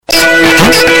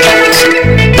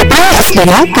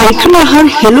बेला कार्यक्रम लहर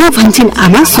हेलो भन्छिन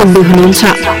आमा सुन्दै हुनुहुन्छ।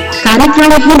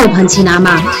 कार्यक्रम हेलो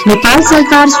भन्छिनामा नेपाल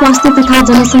सरकार स्वास्थ्य तथा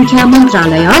जनसङ्ख्या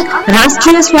मन्त्रालय,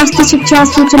 राष्ट्रिय स्वास्थ्य शिक्षा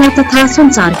सूचना तथा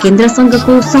सञ्चार केन्द्र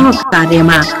संघको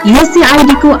सहकार्यमा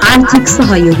युएसएआईडीको आर्थिक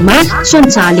सहयोगमा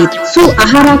सञ्चालित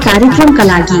सुआहारा कार्यक्रमका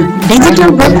लागि डिजिटल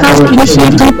ब्रोडकास्ट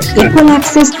इनिसिएटिभ इक्वल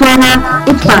एक्सेसद्वारा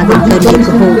उत्पादन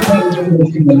गरिएको हो।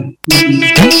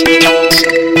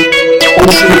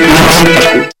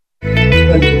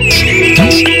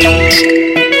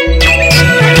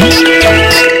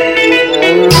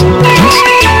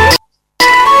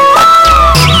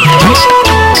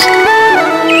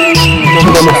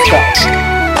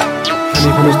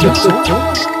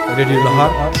 रेडियो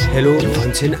लहर हेलो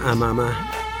भन्छिन आमामा।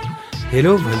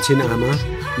 हेलो भन्छिन आमा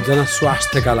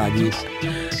जनस्वास्थ्यका लागि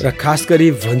र खास गरी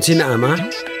भन्छिन आमा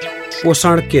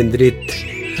पोषण केन्द्रित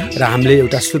र हामीले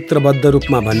एउटा सूत्रबद्ध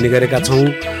रूपमा भन्ने गरेका छौँ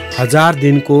 1000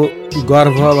 दिनको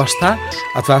गर्भावस्था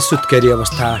अथवा सुत्केरी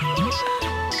अवस्था।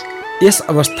 यस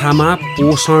अवस्थामा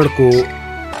पोषणको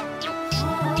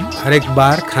हरेक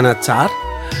बार खाना 4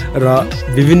 र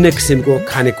विभिन्न किसिमको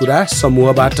खानेकुरा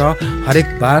समूहबाट हरेक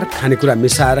बार खानेकुरा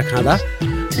मिसाएर खाँदा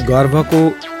गर्भको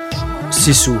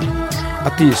शिशु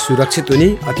अति सुरक्षित हुने,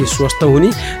 अति स्वस्थ हुने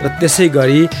र त्यसै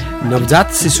गरी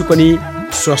नवजात शिशु पनि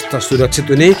स्वस्थ सुरक्षित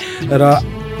हुने र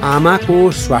आमाको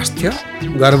स्वास्थ्य,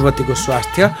 गर्भवतीको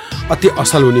स्वास्थ्य अति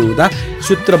असल हुने हुँदा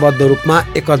सूत्रबद्ध रूपमा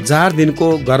 1000 दिनको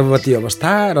गर्भवती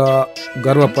अवस्था र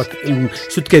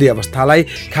सुत्केरी अवस्थालाई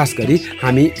खास गरी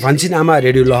हामी भन्छिन आमा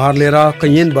रेडियो लहरले र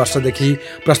कैयन वर्षदेखि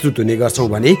प्रस्तुत हुने गर्छौँ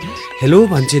भने हेलो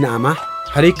भन्छिन आमा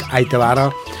हरेक आइतबार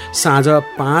साँझ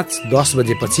 5-10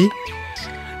 बजेपछि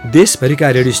देशभरिका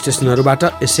रेडियो स्टेसनहरूबाट,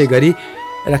 यसै गरी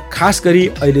र खास गरी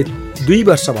अहिले 2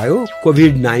 वर्ष भयो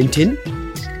कोभिड-19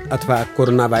 अथवा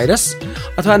कोरोना भाइरस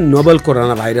अथवा नोभल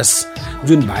कोरोना भाइरस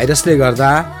जुन भाइरसले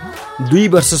गर्दा 2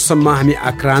 वर्षसम्म हामी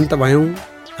आक्रान्त भयौँ,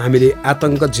 हामीले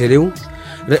आतंक झेल्यौँ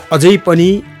र अझै पनि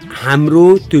हाम्रो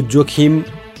त्यो जोखिम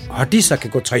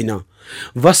हटिसकेको छैन,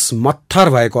 बस मत्थर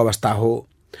भएको अवस्था हो।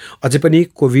 अझै पनि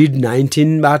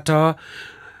कोभिड-19बाट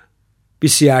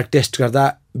PCR टेस्ट गर्दा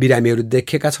बिरामीहरू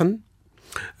देखेका छन्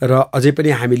र अझै पनि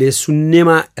हामीले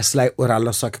शून्यमा यसलाई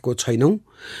ओह्राल्न सकेको छैनौँ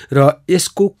र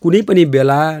यसको कुनै पनि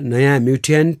बेला नयाँ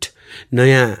म्युटेन्ट,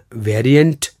 नयाँ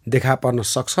भ्यारिएन्ट देखा पर्न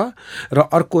सक्छ र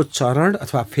अर्को चरण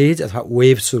अथवा फेज अथवा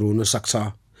वेभ सुरु हुन सक्छ।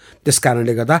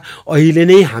 त्यसकारणले गर्दा अहिले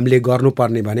नै हामीले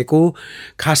गर्नुपर्ने भनेको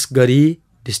खास गरी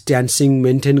डिस्ट्यान्सिङ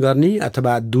मेन्टेन गर्ने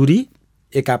अथवा दूरी,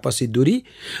 एकापसी दूरी,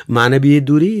 मानवीय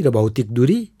दूरी र भौतिक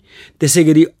दूरी, त्यसै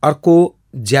गरी अर्को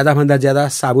ज्यादाभन्दा ज्यादा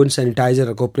साबुन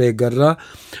सेनिटाइजरहरूको प्रयोग गरेर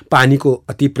पानीको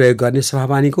अति प्रयोग गर्ने, सफा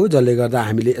पानीको, जसले गर्दा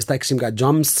हामीले यस्ता किसिमका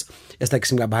जम्स, यस्ता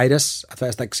किसिमका भाइरस अथवा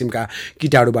यस्ता किसिमका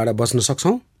कीटाणुबाट बच्न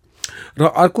सक्छौँ। र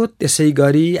अर्को त्यसै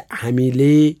गरी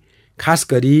हामीले खास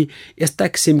गरी यस्ता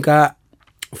किसिमका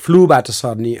फ्लूबाट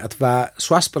सर्ने अथवा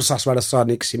श्वास प्रश्वासबाट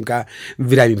सर्ने किसिमका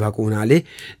बिरामी भएको हुनाले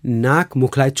नाक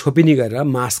मुखलाई छोपिने गरेर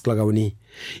मास्क लगाउने,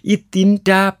 यी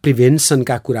 3टा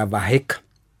प्रिभेन्सनका कुरा बाहेक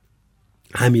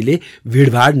हामीले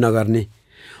भिडभाड नगर्ने।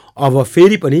 अब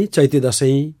फेरि पनि चैते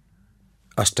दशैं,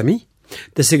 अष्टमी,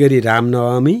 त्यसै गरी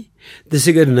रामनवमी,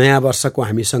 त्यसै गरी नयाँ वर्षको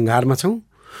हामी सङ्घारमा छौँ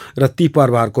र ती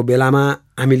पर्वहरूको बेलामा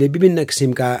हामीले विभिन्न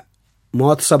किसिमका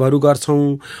महोत्सवहरू गर्छौँ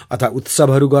अथवा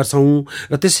उत्सवहरू गर्छौँ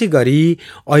र त्यसै गरी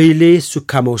अहिले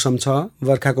सुक्खा मौसम छ,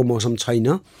 बर्खाको मौसम छैन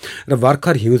र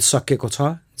भर्खर हिउँद सकिएको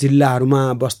छ। जिल्लाहरूमा,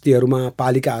 बस्तीहरूमा,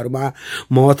 पालिकाहरूमा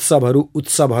महोत्सवहरू,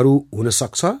 उत्सवहरू हुन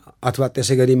सक्छ अथवा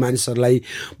त्यसै गरी मानिसहरूलाई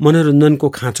मनोरञ्जनको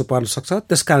खाँचो पर्न सक्छ।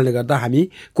 त्यसकारणले गर्दा हामी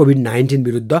कोभिड-19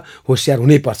 विरुद्ध होसियार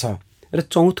हुनैपर्छ। र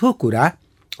चौथो कुरा,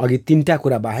 अघि 3टा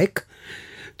कुरा बाहेक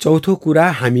चौथो कुरा,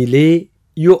 हामीले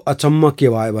यो अचम्म के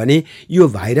भयो भने यो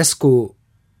भाइरसको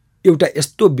एउटा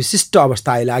यस्तो विशिष्ट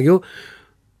अवस्था आइलाग्यो,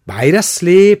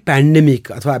 भाइरसले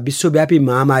पेन्डेमिक अथवा विश्वव्यापी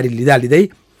महामारी लिँदा लिँदै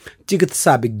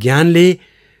चिकित्सा विज्ञानले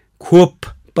खोप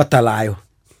पत्ता लगायो।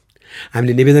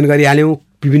 हामीले निवेदन गरिहाल्यौँ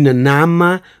विभिन्न नाममा,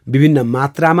 विभिन्न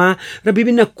मात्रामा र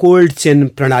विभिन्न कोल्ड चेन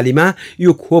प्रणालीमा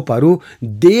यो खोपहरू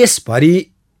देशभरि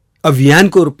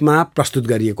अभियानको रूपमा प्रस्तुत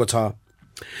गरिएको छ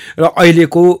र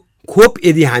अहिलेको खोप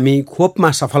यदि हामी खोपमा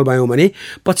सफल भयौँ भने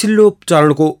पछिल्लो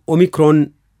चरणको ओमिक्रोन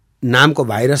नामको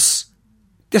भाइरस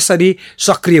त्यसरी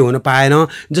सक्रिय हुन पाएन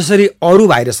जसरी अरू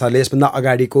भाइरसहरूले, यसभन्दा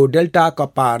अगाडिको डेल्टा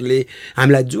कप्पाहरूले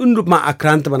हामीलाई जुन रूपमा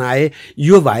आक्रान्त बनाए,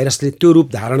 यो भाइरसले त्यो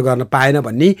रूप धारण गर्न पाएन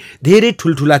भन्ने धेरै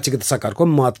ठुल्ठुला चिकित्सकहरूको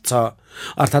मत छ।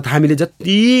 अर्थात् हामीले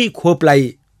जति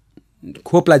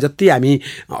खोपलाई जति हामी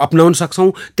अपनाउन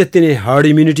सक्छौँ त्यति नै हर्ड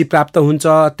इम्युनिटी प्राप्त हुन्छ,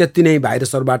 त्यति नै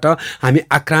भाइरसहरूबाट हामी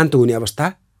आक्रान्त हुने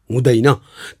अवस्था हुँदैन।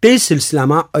 त्यही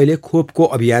सिलसिलामा अहिले खोपको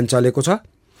अभियान चलेको छ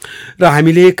र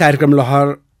हामीले कार्यक्रम लहर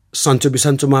सन्चो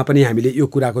बिसन्चोमा पनि हामीले यो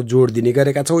कुराको जोड दिने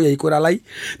गरेका छौँ यही कुरालाई।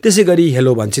 त्यसै गरी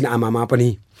हेलो भन्छन् आमामा पनि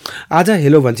आज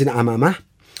हेलो भन्छन् आमामा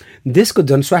देशको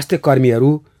जनस्वास्थ्य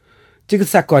कर्मीहरू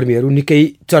चिकित्सा कर्मीहरू निकै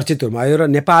चर्चित भयो र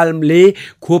नेपालले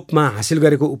खोपमा हासिल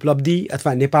गरेको उपलब्धि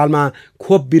अथवा नेपालमा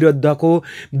खोप विरुद्धको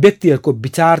व्यक्तिहरूको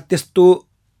विचार त्यस्तो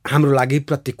हाम्रो लागि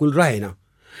प्रतिकूल रहेन।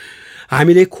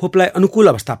 हामीले खोपलाई अनुकूल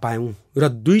अवस्था पायौँ र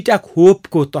 2टा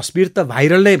खोपको तस्बिर त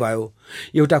भाइरल नै भयो।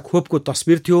 एउटा खोपको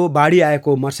तस्बिर थियो बाढी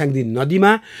आएको मर्स्याङ्दी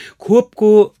नदीमा खोपको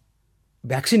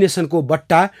भ्याक्सिनेसनको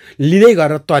बट्टा लिँदै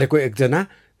गरेर तरेको एकजना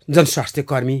जनस्वास्थ्य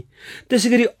कर्मी। त्यसै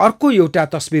गरी अर्को एउटा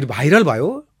तस्बिर भाइरल भयो।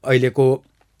 अहिलेको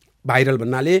भाइरल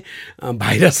भन्नाले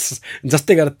भाइरस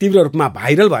जस्तै गरेर तीव्र रूपमा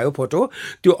भाइरल भयो फोटो।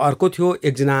 त्यो अर्को थियो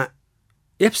एकजना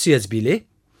एफसिएचबीले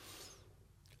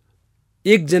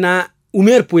एकजना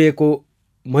उमेर पुगेको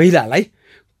महिलालाई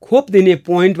खोप दिने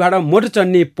पोइन्टबाट मोटर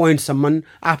चढ्ने पोइन्टसम्म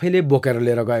आफैले बोकेर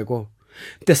लिएर गएको।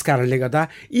 त्यस कारणले गर्दा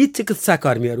यी चिकित्सा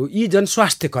कर्मीहरू यी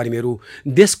जनस्वास्थ्य कर्मीहरू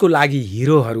देशको लागि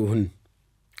हिरोहरू हुन्।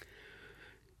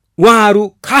 उहाँहरू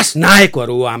खास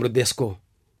नायकहरू हो हाम्रो देशको।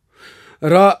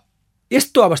 र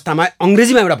यस्तो अवस्थामा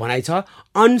अङ्ग्रेजीमा एउटा भनाइ छ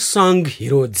अनसङ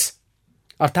हिरोज,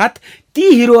 अर्थात् ती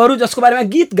हिरोहरू जसको बारेमा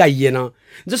गीत गाइएन,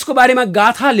 जसको बारेमा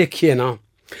गाथा लेखिएन,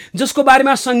 जसको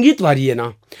बारेमा सङ्गीत भरिएन,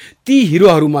 ती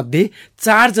हिरोहरूमध्ये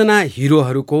 4 जना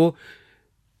हिरोहरूको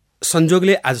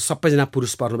संजोगले आज सबैजना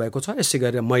पुरुष पर्नुभएको छ। यसै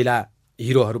गरेर महिला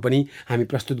हिरोहरू पनि हामी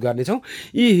प्रस्तुत गर्नेछौँ।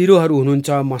 यी हिरोहरू हुनुहुन्छ,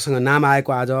 मसँग नाम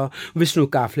आएको आज विष्णु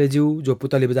काफ्लेज्यू जो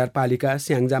पुतली बजार पालिका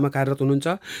स्याङ्जामा कार्यरत हुनुहुन्छ।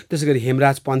 त्यसै गरी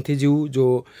हेमराज पन्थीज्यू जो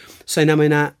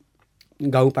सैनामैना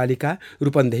गाउँपालिका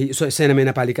रूपन्देही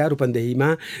सैनामैना पालिका रूपन्देहीमा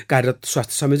कार्यरत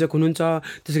स्वास्थ्य संयोजक हुनुहुन्छ।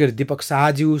 त्यसै गरी दीपक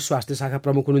शाहज्यू स्वास्थ्य शाखा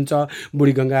प्रमुख हुनुहुन्छ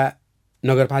बुढीगङ्गा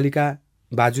नगरपालिका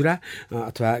बाजुरा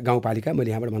अथवा गाउँपालिका, मैले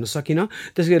यहाँबाट भन्न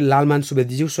सकिनँ। त्यसै गरी लालमान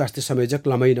सुवेदीज्यू स्वास्थ्य संयोजक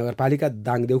लमई नगरपालिका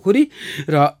दाङदेउखुरी,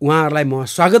 र उहाँहरूलाई म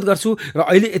स्वागत गर्छु। र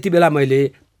अहिले यति बेला मैले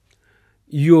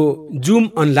यो जुम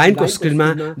अनलाइनको स्क्रिनमा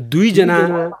 2 जना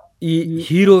यी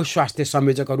हिरो स्वास्थ्य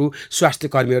संयोजकहरू स्वास्थ्य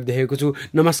कर्मीहरू देखेको छु।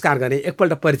 नमस्कार गरेँ,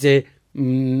 एकपल्ट परिचय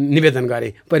निवेदन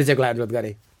गरेँ, परिचयको लागि अनुरोध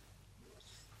गरेँ।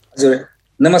 हजुर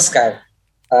नमस्कार,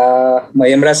 म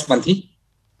हेमराज पन्थी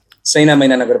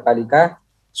सैनामैना नगरपालिका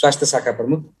स्वास्थ्य शाखा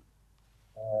प्रमुख।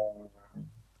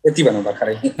 यति भनौँ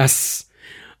भर्खरै। हस्,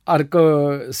 अर्को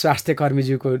स्वास्थ्य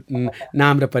कर्मीज्यूको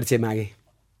नाम र परिचय मागे।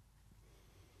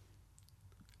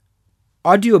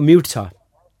 अडियो म्युट छ,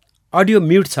 अडियो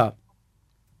म्युट छ,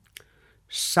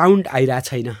 साउन्ड आइरहेको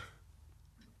छैन।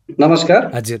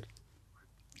 नमस्कार, हजुर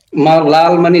म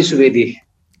लालमणि सुवेदी,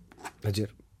 हजुर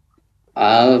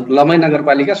लमई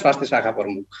नगरपालिका स्वास्थ्य शाखा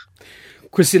प्रमुख।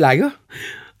 खुसी लाग्यो।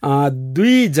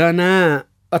 2 जना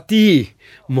अति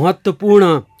महत्त्वपूर्ण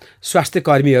स्वास्थ्य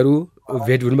कर्मीहरू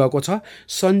भेट हुनुभएको छ।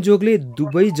 संजोगले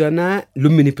 2 जना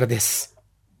लुम्बिनी प्रदेश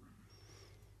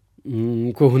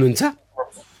को हुनुहुन्छ,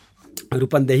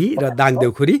 रूपन्देही र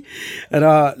दाङदेउखुरी,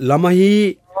 र लमही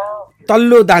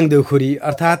तल्लो दाङदेउखुरी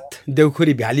अर्थात्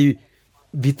देउखुरी भ्याली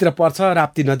भित्र पर्छ,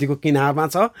 राप्ती नदीको किनारमा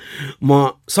छ।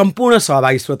 म सम्पूर्ण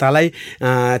सहभागी श्रोतालाई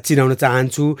चिनाउन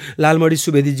चाहन्छु। लालमणि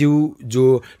सुवेदीज्यू जो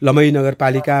लमई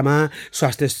नगरपालिकामा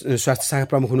स्वास्थ्य शाखा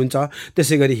प्रमुख हुनुहुन्छ।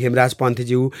 त्यसै गरी हेमराज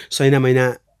पन्थीज्यू सैनामैना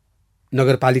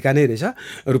नगरपालिका नै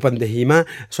रहेछ रूपन्देहीमा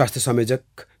स्वास्थ्य संयोजक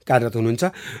कार्यरत हुनुहुन्छ।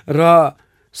 र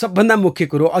सबभन्दा मुख्य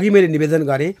कुरो अघि मैले निवेदन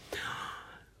गरेँ,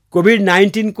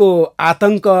 कोभिड-19 को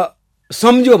आतङ्क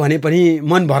सम्झ्यो भने पनि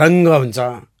मन भरङ्ग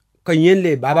हुन्छ।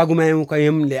 कैयनले बाबा गुमायौँ,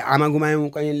 कैयनले आमा गुमायौँ,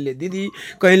 कैयनले दिदी,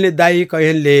 कैयनले दाई,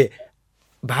 कैयनले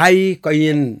भाइ,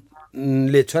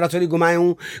 कैयनले छोराछोरी गुमायौँ,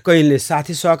 कैयनले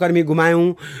साथी सहकर्मी गुमायौँ।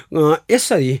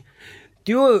 यसरी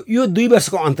यो 2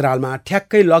 वर्षको अन्तरालमा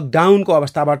ठ्याक्कै लकडाउनको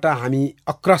अवस्थाबाट हामी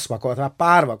अक्रस भएको अथवा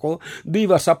पार भएको 2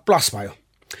 वर्ष प्लस भयो।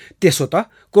 त्यसो त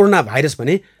कोरोना भाइरस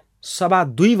भने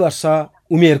 2.25 वर्ष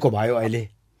उमेरको भयो। अहिले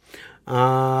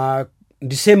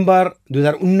डिसेम्बर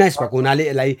 2019 भएको हुनाले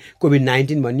यसलाई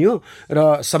कोभिड-19 भनियो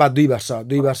र 2.25 वर्ष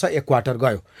 2 वर्ष 1 क्वार्टर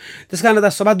गयो। त्यस कारणले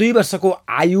 2.25 वर्षको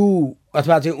आयु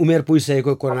अथवा चाहिँ उमेर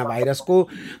पुगिसकेको कोरोना भाइरसको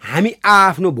हामी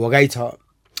आफ्नो भोगाइ छ।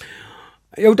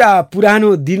 एउटा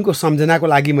पुरानो दिनको सम्झनाको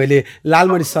लागि मैले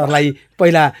लालमणि सरलाई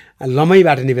पहिला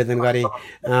लमईबाट निवेदन गरेँ।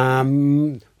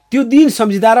 त्यो दिन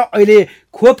सम्झिँदा र अहिले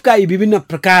खोपका यी विभिन्न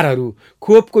प्रकारहरू,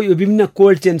 खोपको यो विभिन्न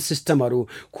कोल्ड चेन सिस्टमहरू,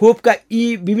 खोपका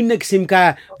यी विभिन्न किसिमका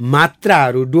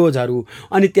मात्राहरू, डोजहरू,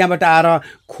 अनि त्यहाँबाट आएर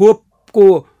खोपको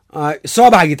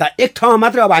सहभागिता एक ठाउँमा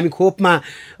मात्र। अब हामी खोपमा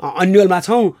अन्यलमा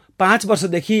छौँ। 5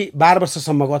 वर्षदेखि 12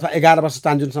 वर्षसम्मको अथवा 11 वर्ष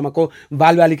तान्जुनसम्मको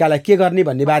बालबालिकालाई के गर्ने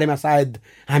भन्ने बारेमा सायद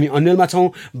हामी अन्यलमा छौँ।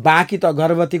 बाँकी त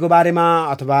गर्भवतीको बारेमा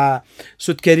अथवा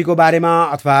सुत्केरीको बारेमा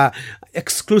अथवा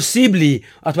एक्सक्लुसिभली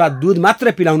अथवा दुध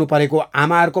मात्र पिलाउनु परेको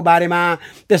आमाहरूको बारेमा,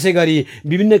 त्यसै गरी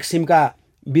विभिन्न किसिमका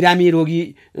बिरामी रोगी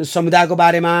समुदायको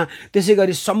बारेमा, त्यसै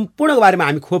गरी सम्पूर्णको बारेमा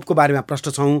हामी खोपको बारेमा प्रष्ट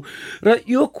छौँ। र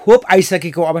यो खोप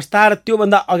आइसकेको अवस्था र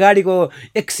त्योभन्दा अगाडिको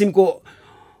एक किसिमको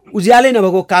उज्यालै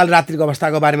नभएको कालरात्रिको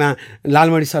अवस्थाको बारेमा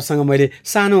लालमणि सरसँग मैले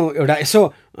सानो एउटा यसो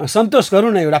सन्तोष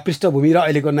गरौँ न, एउटा पृष्ठभूमि र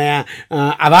अहिलेको नयाँ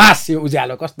आभास, यो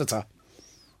उज्यालो कस्तो छ?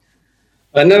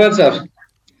 धन्यवाद सर।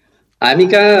 हामी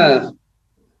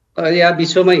कहाँ यहाँ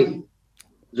विश्वमै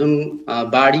जुन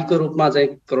बाढीको रूपमा चाहिँ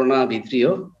कोरोना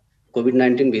भित्रियो,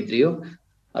 कोभिड-19 भित्रियो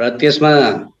र त्यसमा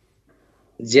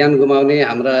ज्यान गुमाउने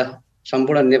हाम्रा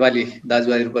सम्पूर्ण नेपाली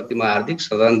दाजुभाइहरूप्रति म हार्दिक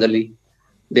श्रद्धाञ्जली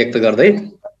व्यक्त गर्दै,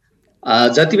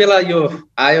 जति बेला यो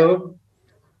आयो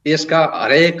यसका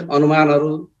हरेक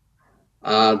अनुमानहरू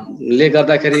ले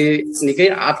गर्दाखेरि निकै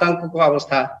आतङ्कको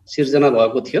अवस्था सिर्जना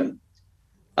भएको थियो।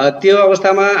 त्यो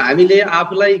अवस्थामा हामीले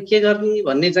आफूलाई के गर्ने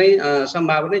भन्ने चाहिँ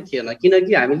सम्भावनै थिएन,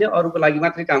 किनकि हामीले अरूको लागि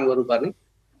मात्रै काम गर्नुपर्ने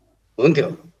हुन्थ्यो।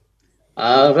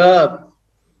 र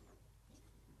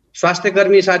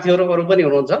स्वास्थ्यकर्मी साथीहरू अरू पनि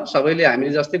हुनुहुन्छ, सबैले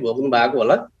हामीले जस्तै भोग्नु भएको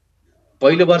होला।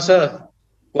 पहिलो वर्ष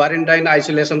क्वारेन्टाइन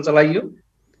आइसोलेसन चलाइयो,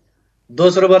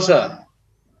 दोस्रो वर्ष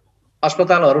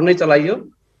अस्पतालहरू नै चलाइयो।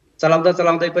 चलाउँदा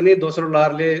चलाउँदै पनि दोस्रो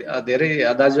लहरले धेरै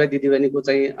दाजुभाइ दिदीबहिनीको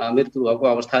चाहिँ मृत्यु भएको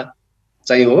अवस्था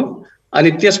चाहिँ हो। अनि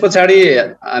त्यस पछाडि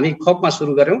हामी खोपमा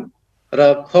सुरु गऱ्यौँ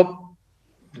र खोप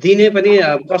दिने पनि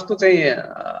कस्तो चाहिँ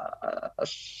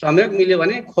संयोग मिल्यो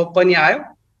भने खोप पनि आयो।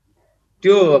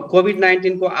 त्यो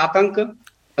कोभिड-19 को आतङ्क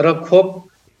र खोप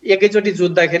एकैचोटि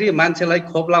जुत्दाखेरि मान्छेलाई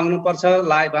खोप लाउनु पर्छ,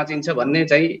 लाए बाँचिन्छ भन्ने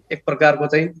चाहिँ एक प्रकारको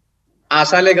चाहिँ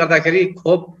आशाले गर्दाखेरि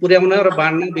खोप पुर्याउन र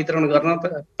बाँड्न वितरण गर्न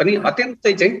पनि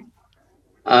अत्यन्तै चाहिँ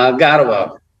गाह्रो भयो।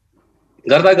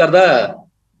 गर्दा गर्दा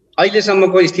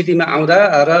अहिलेसम्मको स्थितिमा आउँदा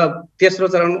र तेस्रो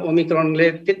चरण ओमिक्रोनले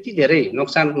त्यति धेरै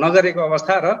नोक्सान नगरेको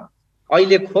अवस्था र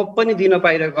अहिले खोप पनि दिन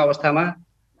पाइरहेको अवस्थामा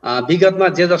विगतमा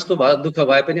जे जस्तो दुःख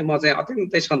भए पनि म चाहिँ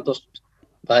अत्यन्तै सन्तुष्ट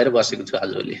भएर बसेको छु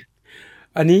आजभोलि।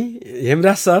 अनि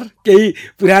हेमराज सर, केही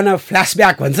पुरानो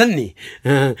फ्ल्यासब्याक भन्छन् नि,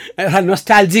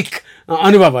 नोस्टाल्जिक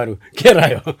अनुभवहरू के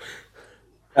रह्यो?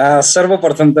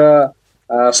 सर्वप्रथम त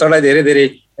सरलाई धेरै धेरै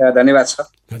धन्यवाद छ,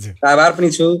 आभार पनि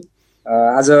छु।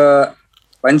 आज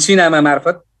भन्छिनामा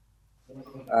मार्फत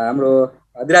हाम्रो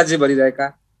अधिराज्यभरि रहेका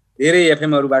धेरै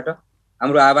एफएमहरूबाट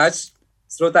हाम्रो आवाज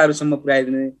श्रोताहरूसम्म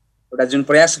पुर्याइदिने एउटा जुन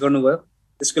प्रयास गर्नुभयो,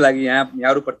 त्यसको लागि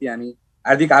यहाँहरूप्रति हामी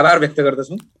हार्दिक आभार व्यक्त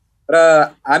गर्दछौँ। र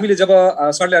हामीले जब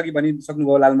सरले अघि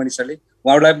भनिसक्नुभयो, लालमणि सरले,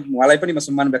 उहाँलाई पनि म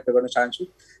सम्मान व्यक्त गर्न चाहन्छु।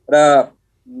 र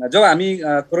जब हामी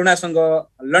कोरोनासँग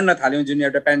लड्न थाल्यौँ, जुन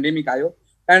एउटा पेन्डेमिक आयो,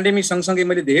 पेन्डेमिक सँगसँगै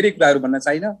मैले धेरै कुराहरू भन्न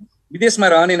चाहिनँ। विदेशमा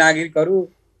रहने नागरिकहरू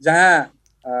जहाँ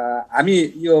हामी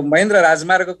यो महेन्द्र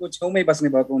राजमार्गको छेउमै बस्ने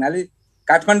भएको हुनाले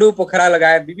काठमाडौँ, पोखरा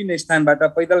लगायत विभिन्न स्थानबाट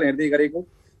पैदल हिँड्दै गरेको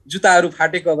जुत्ताहरू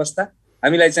फाटेको अवस्था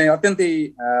हामीलाई चाहिँ अत्यन्तै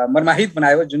मर्माहित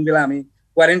बनायो। जुन बेला हामी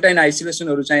क्वारेन्टाइन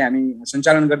आइसोलेसनहरू चाहिँ हामी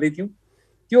सञ्चालन गर्दै थियौँ,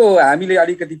 त्यो हामीले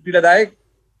अलिकति पीडादायक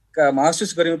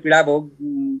महसुस गऱ्यौँ,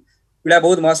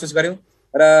 पीडाबोध महसुस गऱ्यौँ।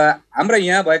 र हाम्रा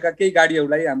यहाँ भएका केही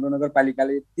गाडीहरूलाई हाम्रो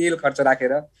नगरपालिकाले तेल खर्च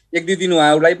राखेर 1-2 दिन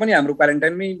उहाँहरूलाई पनि हाम्रो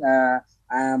क्वारेन्टाइनमै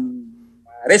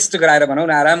रेस्ट गराएर, भनौँ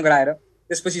न, आराम गराएर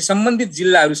त्यसपछि सम्बन्धित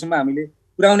जिल्लाहरूसम्म हामीले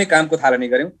पुर्याउने कामको थालनी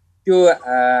गऱ्यौँ। त्यो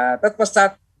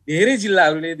तत्पश्चात धेरै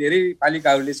जिल्लाहरूले, धेरै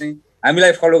पालिकाहरूले चाहिँ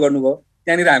हामीलाई फलो गर्नुभयो।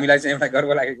 त्यहाँनिर हामीलाई चाहिँ एउटा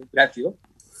गर्व लागेको कुरा थियो।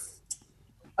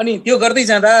 अनि त्यो गर्दै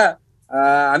जाँदा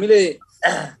हामीले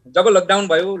जब लकडाउन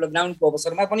भयो, लकडाउनको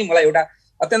अवसरमा पनि मलाई एउटा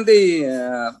अत्यन्तै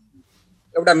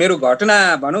एउटा मेरो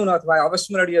घटना भनौँ न, अथवा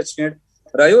अविस्मरणीय क्षण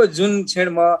रह्यो। जुन क्षण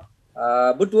म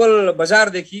बुटवल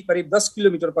बजारदेखि करिब 10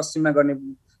 किलोमिटर पश्चिममा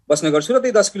बस्ने गर्छु र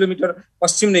त्यही 10 किलोमिटर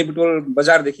पश्चिम नै बुटवल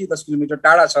बजारदेखि 10 किलोमिटर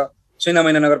टाढा छ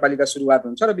सैनामैना नगरपालिका सुरुवात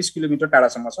हुन्छ र 20 किलोमिटर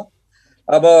टाढासम्म छ।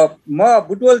 अब म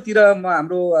बुटवलतिर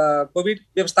हाम्रो कोभिड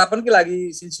व्यवस्थापनकै लागि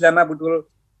सिलसिलामा बुटवल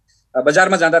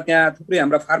बजारमा जाँदा त्यहाँ थुप्रै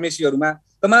हाम्रा फार्मेसीहरूमा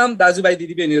तमाम दाजुभाइ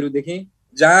दिदीबहिनीहरू देखेँ,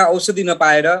 जहाँ औषधि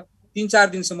नपाएर 3-4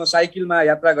 दिनसम्म साइकलमा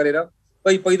यात्रा गरेर,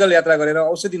 कोही पैदल यात्रा गरेर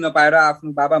औषधि नपाएर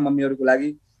आफ्नो बाबा मम्मीहरूको लागि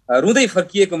रुँदै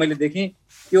फर्किएको मैले देखेँ।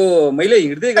 त्यो मैले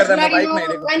हिँड्दै गर्दा म बाइकमा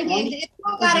हिँडेको,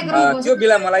 त्यो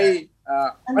बेला मलाई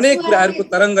अनेक कुराहरूको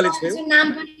तरङ्गले छोयो।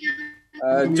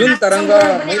 जुन तरङ्ग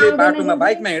मैले बाटोमा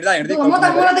बाइकमा हिँड्दै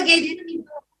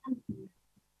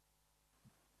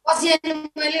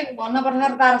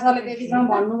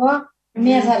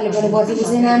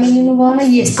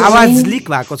आवाज लिक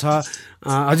भएको छ।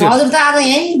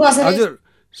 हजुर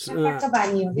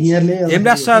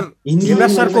हेमराज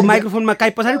सरको माइक्रोफोनमा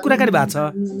काहीँ पछाडि कुराकानी भएको छ?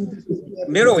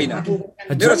 मेरो होइन,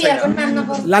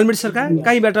 लालमणि सरका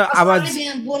कहीँबाट आवाज।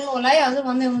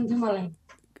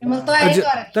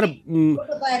 तर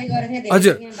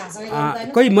हजुर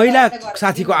कोही महिला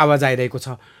साथीको आवाज आइरहेको छ।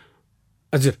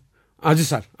 हजुर हजुर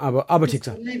सर, अब ठिक छ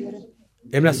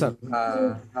हेमराज सर।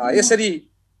 यसरी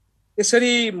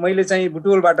त्यसरी मैले चाहिँ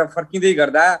बुटवलबाट फर्किँदै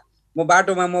गर्दा म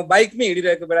बाटोमा म बाइकमै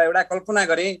हिँडिरहेको बेला एउटा कल्पना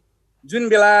गरेँ, जुन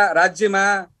बेला राज्यमा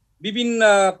विभिन्न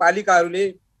पालिकाहरूले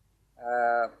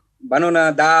भनौँ न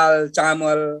दाल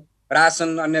चामल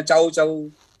रासन अन्य चाउचाउ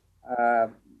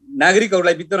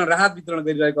नागरिकहरूलाई राहत वितरण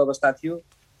गरिरहेको अवस्था थियो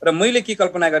र मैले के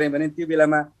कल्पना गरेँ भने त्यो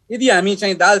बेलामा यदि हामी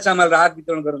चाहिँ दाल चामल राहत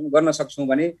वितरण गर्न सक्छौँ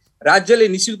भने राज्यले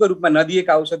निःशुल्क रूपमा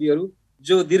नदिएका औषधिहरू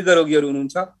जो दीर्घरोगीहरू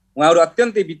हुनुहुन्छ उहाँहरू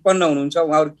अत्यन्तै विपन्न हुनुहुन्छ,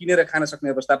 उहाँहरू किनेर खान सक्ने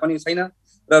अवस्था पनि छैन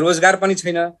र रोजगार पनि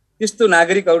छैन, त्यस्तो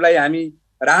नागरिकहरूलाई हामी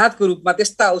राहतको रूपमा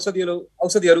त्यस्ता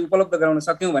औषधिहरू उपलब्ध गराउन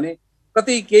सक्यौँ भने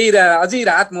कतै केही अझै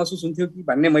राहत महसुस हुन्थ्यो कि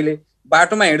भन्ने मैले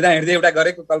बाटोमा हिँड्दा एउटा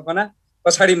गरेको कल्पना।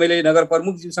 पछाडि मैले नगर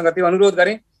प्रमुखज्यूसँग त्यो अनुरोध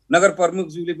गरेँ। नगर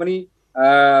प्रमुखज्यूले पनि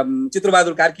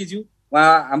चित्रबहादुर कार्कीज्यू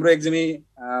उहाँ हाम्रो एकदमै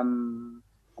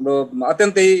हाम्रो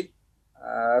अत्यन्तै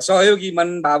सहयोगी मन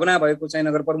भावना भएको चाहिँ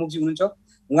नगर प्रमुखज्यू हुनुहुन्छ।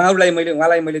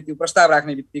 उहाँलाई मैले त्यो प्रस्ताव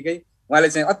राख्ने बित्तिकै उहाँले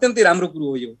चाहिँ अत्यन्तै राम्रो कुरो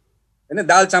हो यो हैन।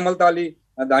 दाल चामल त अलि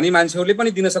धनी मान्छेहरूले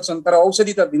पनि दिन सक्छन्, तर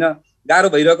औषधि त दिन गाह्रो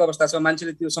भइरहेको अवस्था छ,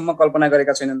 मान्छेले त्योसम्म कल्पना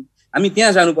गरेका छैनन्। हामी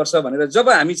त्यहाँ जानुपर्छ भनेर जब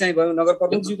हामी चाहिँ गयौँ, नगर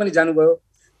प्रमुखज्यू पनि जानुभयो।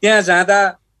 त्यहाँ जाँदा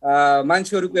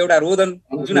मान्छेहरूको एउटा रोदन,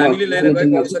 जुन हामीले लिएर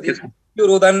गएको औषधि त्यो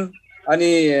रोदन अनि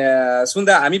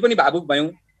सुन्दा हामी पनि भावुक भयौँ।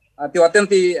 त्यो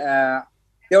अत्यन्तै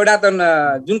एउटा त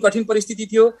जुन कठिन परिस्थिति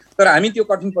थियो, तर हामी त्यो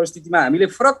कठिन परिस्थितिमा हामीले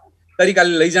फरक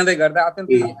तरिकाले लैजाँदै गर्दा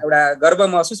अत्यन्तै एउटा गर्व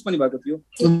महसुस पनि भएको थियो।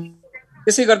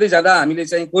 त्यसै गर्दै जाँदा हामीले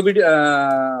चाहिँ कोभिड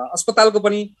अस्पतालको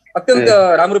पनि अत्यन्त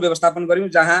राम्रो व्यवस्थापन गऱ्यौँ,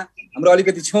 जहाँ हाम्रो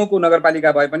अलिकति छेउको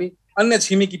नगरपालिका भए पनि अन्य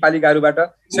छिमेकी पालिकाहरूबाट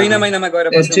छैन महिनामा गएर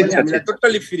बस्यौँ भने हामीलाई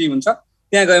टोटल्ली फ्री हुन्छ।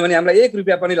 त्यहाँ गयो भने हामीलाई 1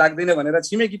 रुपियाँ पनि लाग्दैन भनेर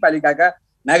छिमेकी पालिकाका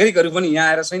नागरिकहरू पनि यहाँ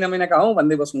आएर छैन महिनाका हौँ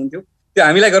भन्दै बस्नुहुन्थ्यो। त्यो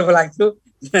हामीलाई गर्व लाग्थ्यो,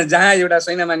 जहाँ एउटा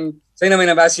छैन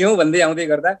महिनावासी हौँ भन्दै आउँदै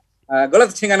गर्दा गलत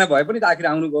ठेगाना भए पनि त आखिर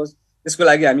आउनुहोस्। त्यसको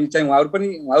लागि हामी चाहिँ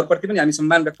उहाँहरूप्रति पनि हामी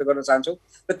सम्मान व्यक्त गर्न चाहन्छौँ।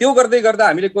 र त्यो गर्दै गर्दा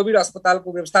हामीले कोभिड अस्पतालको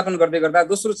व्यवस्थापन गर्दै गर्दा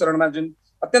दोस्रो चरणमा जुन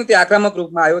अत्यन्तै आक्रामक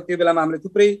रूपमा आयो, त्यो बेलामा हामीले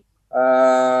थुप्रै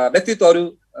व्यक्तित्वहरू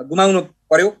गुमाउनु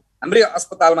पर्यो। हाम्रै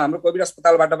अस्पतालमा, हाम्रो कोभिड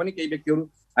अस्पतालबाट पनि केही व्यक्तिहरू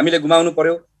हामीले गुमाउनु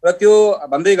पर्यो। र त्यो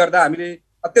भन्दै गर्दा हामीले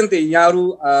अत्यन्तै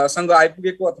यहाँहरूसँग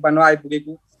आइपुगेको अथवा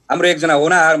नआइपुगेको हाम्रो एकजना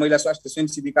होनाहार महिला स्वास्थ्य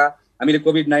स्वयंसेविका हामीले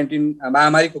कोभिड-19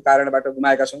 महामारीको कारणबाट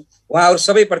गुमाएका छौँ। उहाँहरू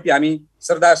सबैप्रति हामी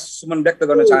श्रद्धा सुमन व्यक्त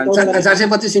गर्न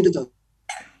चाहन्छौँ।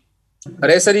 र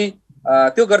यसरी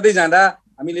त्यो गर्दै जाँदा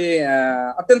हामीले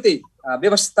अत्यन्तै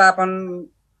व्यवस्थापन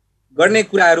गर्ने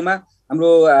कुराहरूमा हाम्रो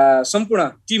सम्पूर्ण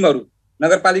टिमहरू,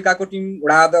 नगरपालिकाको टिम,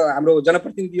 हाम्रो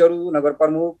जनप्रतिनिधिहरू, नगर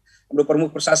प्रमुख, हाम्रो प्रमुख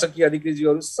प्रशासकीय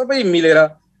अधिकारीज्यूहरू सबै मिलेर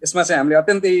यसमा चाहिँ हामीले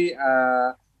अत्यन्तै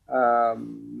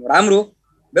राम्रो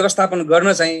व्यवस्थापन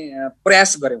गर्न चाहिँ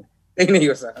प्रयास गऱ्यौँ। त्यही नै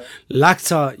हो सर।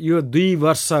 लाग्छ यो 2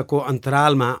 वर्षको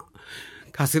अन्तरालमा,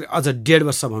 खास गरी अझ 1.5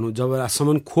 वर्ष भनौँ,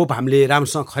 जबसम्म खोप हामीले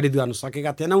राम्रोसँग खरिद गर्न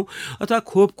सकेका थिएनौँ अथवा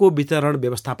खोपको वितरण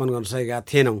व्यवस्थापन गर्न सकेका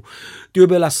थिएनौँ, त्यो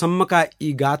बेलासम्मका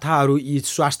यी गाथाहरू, यी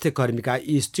स्वास्थ्य कर्मीका,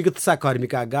 यी चिकित्सा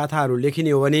कर्मीका गाथाहरू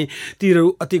लेखिने हो भने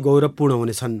तीहरू अति गौरवपूर्ण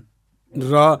हुनेछन्।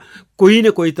 र कोही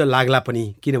न कोही त लाग्ला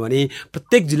पनि, किनभने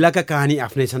प्रत्येक जिल्लाका कहानी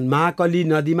आफ्नै छन्। महाकाली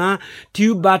नदीमा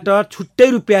ट्युबबाट छुट्टै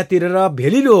रुपियाँ तिरेर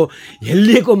भेलिलो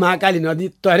हेलिएको महाकाली नदी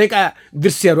तरेका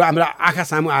दृश्यहरू हाम्रो आँखा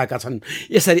सामु आएका छन्।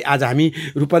 यसरी आज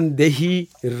हामी रूपन्देही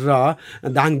र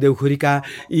दाङ देउखुरीका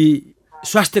यी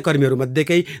स्वास्थ्य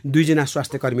कर्मीहरूमध्येकै 2 जना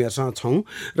स्वास्थ्य कर्मीहरूसँग छौँ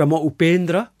र म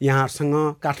उपेन्द्र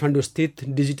यहाँहरूसँग काठमाडौँ स्थित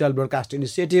डिजिटल ब्रोडकास्ट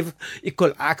इनिसिएटिभ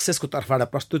इक्वल एक्सेसको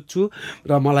तर्फबाट प्रस्तुत छु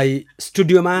र मलाई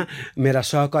स्टुडियोमा मेरा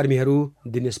सहकर्मीहरू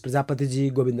दिनेश प्रजापतिजी,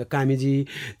 गोविन्द कामीजी,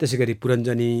 त्यसै गरी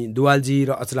पुरञ्जनी दुवालजी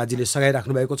र अचलाजीले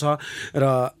सघाइराख्नु भएको छ र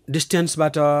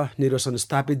डिस्टेन्सबाट निरोशन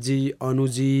स्थापितजी,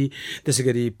 अनुजी, त्यसै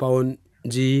गरी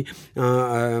पवनजी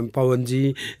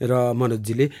र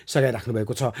मनोजजीले सघाइराख्नु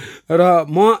भएको छ। र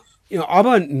म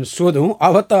अब सोधौँ,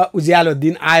 अब त उज्यालो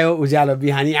दिन आयो, उज्यालो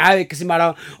बिहानी आयो एक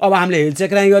किसिमबाट। अब हामीले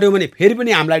हिलचेक्राइ गऱ्यौँ भने फेरि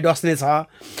पनि हामीलाई डस्ने छ।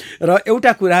 र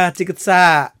एउटा कुरा, चिकित्सा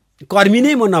कर्मी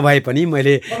नै म नभए पनि,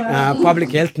 मैले पब्लिक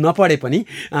हेल्थ नपढे पनि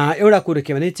एउटा कुरो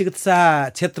के भने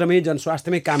चिकित्सा क्षेत्रमै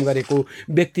जनस्वास्थ्यमै काम गरेको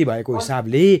व्यक्ति भएको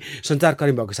हिसाबले,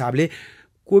 सञ्चारकर्मी भएको हिसाबले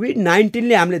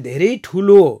कोभिड-19ले हामीले धेरै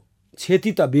ठुलो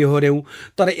क्षति त बेहोर्यौँ,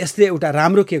 तर यसले एउटा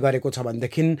राम्रो के गरेको छ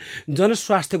भनेदेखि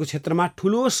जनस्वास्थ्यको क्षेत्रमा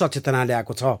ठुलो सचेतना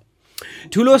ल्याएको छ,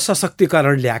 ठुलो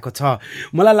सशक्तिकरण ल्याएको छ।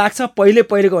 मलाई लाग्छ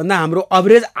पहिलेको भन्दा हाम्रो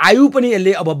एभरेज आयु पनि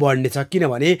यसले अब बढ्नेछ,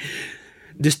 किनभने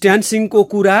डिस्टेन्सिङको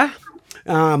कुरा,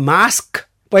 मास्क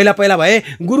पहिला भए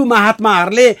गुरु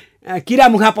महात्माहरूले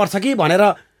किरामुखा पर्छ कि भनेर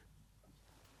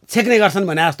छेक्ने गर्छन्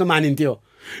भने जस्तो मानिन्थ्यो।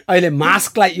 अहिले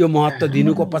मास्कलाई यो महत्त्व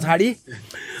दिनुको पछाडि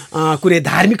कुनै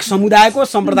धार्मिक समुदायको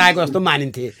सम्प्रदायको जस्तो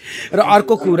मानिन्थे। र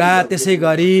अर्को कुरा, त्यसै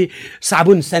गरी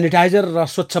साबुन, सेनिटाइजर र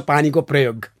स्वच्छ पानीको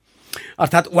प्रयोग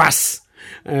अर्थात् वास,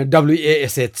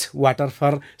 WASH water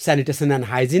for sanitation and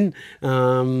hygiene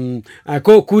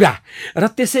को कुरा र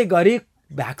त्यसै गरी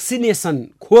भ्याक्सिनेसन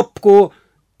खोपको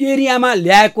एरियामा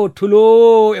ल्याएको ठुलो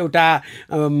एउटा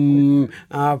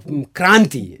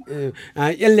क्रान्ति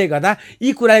यसले गर्दा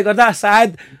यी कुराले गर्दा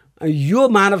सायद यो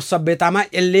मानव सभ्यतामा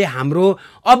यसले हाम्रो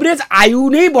अभरेज आयु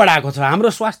नै बढाएको छ, हाम्रो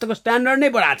स्वास्थ्यको स्ट्यान्डर्ड नै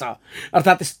बढाएको छ,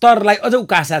 अर्थात् स्तरलाई अझ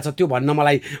उकासेको छ, त्यो भन्न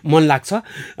मलाई मन लाग्छ।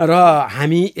 र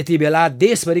हामी यति बेला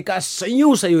देशभरिका सयौँ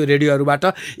रेडियोहरूबाट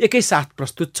एकैसाथ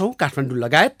प्रस्तुत छौँ, काठमाडौँ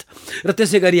लगायत। र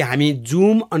त्यसै गरी हामी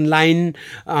जुम अनलाइन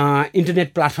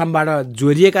इन्टरनेट प्लेटफर्मबाट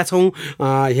जोडिएका छौँ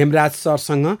हेमराज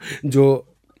सरसँग, जो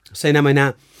सैनामैना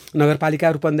नगरपालिका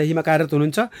रूपन्देहीमा कार्यरत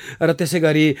हुनुहुन्छ, र त्यसै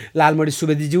गरी लालमणी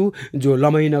सुवेदीज्यू जो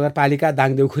लमही नगरपालिका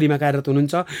दाङदेउखुरीमा कार्यरत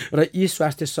हुनुहुन्छ, र यी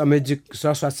स्वास्थ्य संयोजक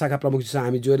स्वास्थ्य शाखा प्रमुखसँग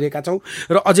हामी जोडिएका छौँ।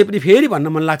 र अझै पनि फेरि भन्न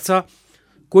मन लाग्छ,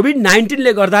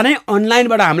 कोभिड-19ले गर्दा नै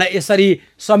अनलाइनबाट हामीलाई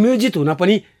यसरी संयोजित हुन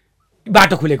पनि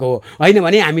बाटो खुलेको हो, होइन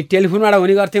भने हामी टेलिफोनबाट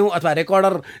हुने गर्थ्यौँ अथवा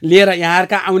रेकर्डर लिएर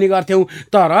यहाँहरूका आउने गर्थ्यौँ।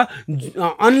 तर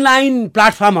अनलाइन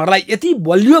प्लेटफर्महरूलाई यति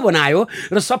बलियो बनायो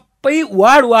र सबै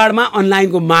वार्डमा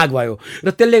अनलाइनको माग भयो, र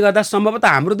त्यसले गर्दा सम्भवतः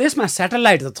हाम्रो देशमा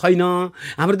सेटेलाइट त छैन,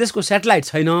 हाम्रो देशको सेटेलाइट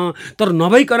छैन, तर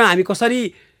नभइकन हामी कसरी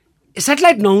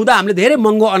सेटेलाइट नहुँदा हामीले धेरै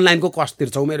महँगो अनलाइनको कस्ट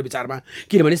तिर्छौँ मेरो विचारमा,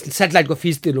 किनभने सेटेलाइटको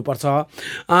फिस तिर्नुपर्छ।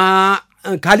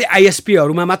 खालि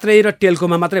आइएसपीहरूमा मात्रै र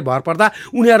टेलकोमा मात्रै भर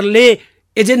पर्दा उनीहरूको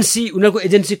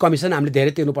एजेन्सी कमिसन हामीले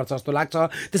धेरै तिर्नुपर्छ जस्तो लाग्छ।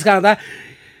 त्यस कारण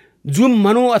जुम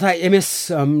भनौँ अथवा MS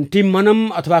टिम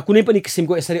भनौँ अथवा कुनै पनि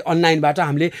किसिमको यसरी अनलाइनबाट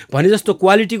हामीले भने जस्तो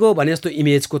क्वालिटीको भने जस्तो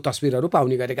इमेजको तस्बिरहरू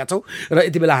पाउने गरेका छौँ। र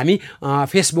यति बेला हामी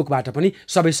फेसबुकबाट पनि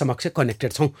सबै समक्ष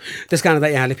कनेक्टेड छौँ। त्यस कारण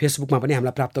यहाँले फेसबुकमा पनि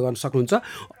हामीलाई प्राप्त गर्न सक्नुहुन्छ।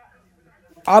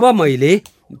 अब मैले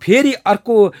फेरि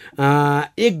अर्को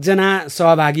एकजना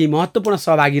सहभागी, महत्त्वपूर्ण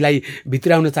सहभागीलाई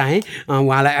भित्राउन चाहेँ,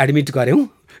 उहाँलाई एडमिट गऱ्यौँ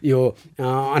यो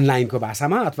अनलाइनको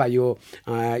भाषामा अथवा यो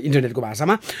इन्टरनेटको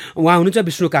भाषामा। उहाँ हुनुहुन्छ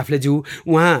विष्णु काफ्लेज्यू।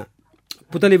 उहाँ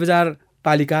पुतली बजार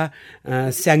पालिका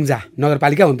स्याङ्जा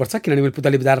नगरपालिका हुनुपर्छ, किनभने मैले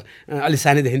पुतली बजार अलि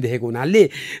सानैदेखि देखेको हुनाले,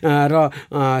 र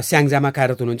स्याङ्जामा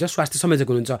कार्यरत हुनुहुन्छ, स्वास्थ्य संयोजक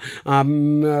हुनुहुन्छ।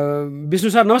 विष्णु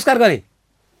सर नमस्कार गरेँ।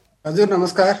 हजुर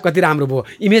नमस्कार। कति राम्रो भयो,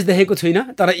 इमेज देखेको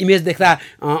छुइनँ, तर इमेज देख्दा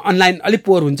अनलाइन अलिक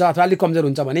पोर हुन्छ अथवा अलिक कमजोर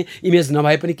हुन्छ भने इमेज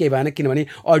नभए पनि केही भएन, किनभने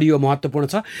अडियो महत्त्वपूर्ण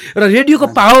छ। र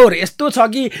रेडियोको पावर यस्तो छ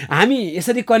कि हामी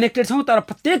यसरी कनेक्टेड छौँ, तर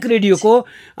प्रत्येक रेडियोको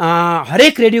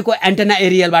हरेक रेडियोको एन्टेना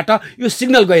एरियलबाट यो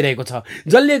सिग्नल गइरहेको छ,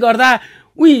 जसले गर्दा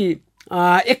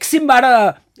एकछिनबाट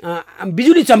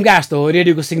बिजुली चम्का जस्तो हो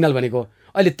रेडियोको सिग्नल भनेको।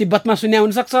 अहिले तिब्बतमा सुन्या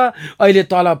हुनसक्छ, अहिले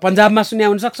तल पन्जाबमा सुन्या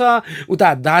हुनसक्छ,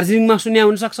 उता दार्जिलिङमा सुन्या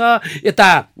हुनसक्छ,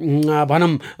 यता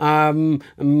भनौँ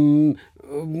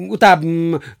उता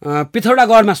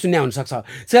पिथौरागढमा सुन्या हुनसक्छ।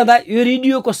 त्यसैले यो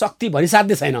रेडियोको शक्ति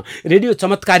भनिसाध्य छैन। रेडियो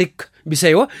चमत्कारिक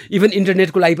विषय हो। इभन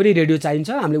इन्टरनेटको लागि पनि रेडियो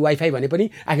चाहिन्छ, हामीले वाइफाई भने पनि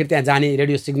आखिर त्यहाँ जाने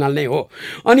रेडियो सिग्नल नै हो।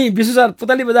 अनि विशेष गरी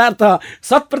पुतली बजार त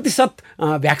 100%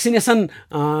 भ्याक्सिनेसन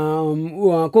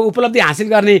को उपलब्धि हासिल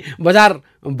गर्ने बजार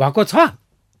भएको छ।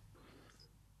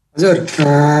 हजुर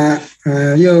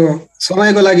यो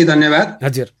समयको लागि धन्यवाद।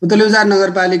 हजुर, पुतली बजार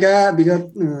नगरपालिका विगत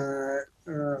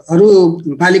अरू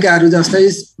पालिकाहरू जस्तै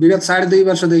विगत 2.5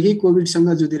 वर्षदेखि कोभिडसँग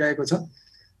जुधिरहेको छ।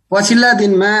 पछिल्ला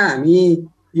दिनमा हामी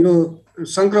यो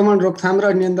संक्रमण रोकथाम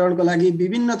र नियन्त्रणको लागि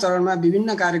विभिन्न चरणमा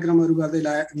विभिन्न कार्यक्रमहरू गर्दै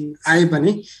आए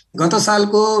पनि गत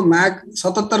सालको माघ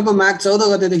 77 को माघ 14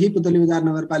 गतेदेखि पुतली बजार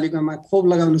नगरपालिकामा खोप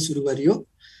लगाउन सुरु गरियो,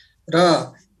 र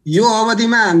यो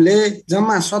अवधिमा हामीले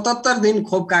जम्मा 77 दिन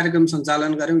खोप कार्यक्रम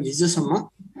सञ्चालन गऱ्यौँ हिजोसम्म,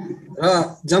 र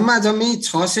जम्मी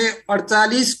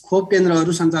 648 खोप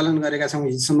केन्द्रहरू सञ्चालन गरेका छौँ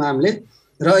हिजोसम्म हामीले।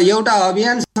 र एउटा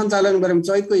अभियान सञ्चालन गऱ्यौँ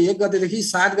चैतको 1 गतेदेखि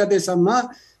 7 गतेसम्म।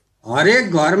 हरेक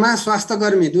घरमा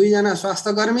स्वास्थ्यकर्मी, 2 जना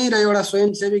स्वास्थ्यकर्मी र एउटा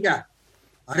स्वयंसेविका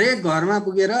हरेक घरमा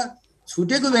पुगेर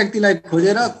छुटेको व्यक्तिलाई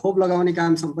खोजेर खोप लगाउने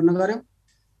काम सम्पन्न गऱ्यौँ।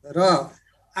 र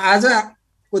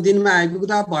आजको दिनमा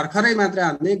आइपुग्दा भर्खरै मात्र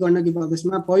हामीले गण्डकी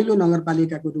प्रदेशमा पहिलो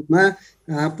नगरपालिकाको रूपमा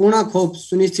पूर्ण खोप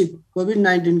सुनिश्चित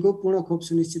कोभिड-19 को पूर्ण खोप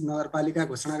सुनिश्चित नगरपालिका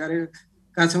घोषणा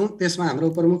गरेका छौँ। त्यसमा हाम्रो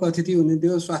प्रमुख अतिथि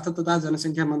हुनुहुन्थ्यो स्वास्थ्य तथा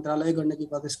जनसङ्ख्या मन्त्रालय गण्डकी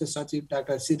प्रदेशको सचिव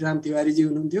डाक्टर श्रीराम तिवारीजी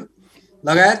हुनुहुन्थ्यो,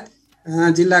 लगायत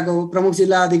जिल्लाको प्रमुख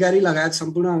जिल्ला अधिकारी लगायत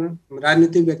सम्पूर्ण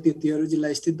राजनीतिक व्यक्तित्वहरू,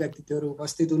 जिल्ला स्थित व्यक्तित्वहरू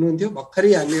उपस्थित हुनुहुन्थ्यो।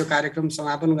 भर्खरै हामीले यो कार्यक्रम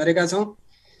समापन गरेका छौँ,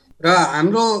 र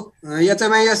हाम्रो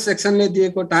HMIS सेक्सनले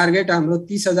दिएको टार्गेट हाम्रो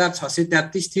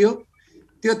 30,633 थियो।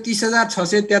 त्यो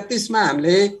 30,633 मा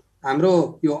हामीले हाम्रो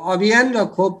यो अभियान र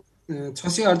खोप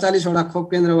 648 वटा खोप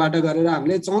केन्द्रबाट गरेर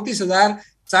हामीले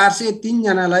 34,403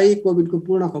 जनालाई कोभिडको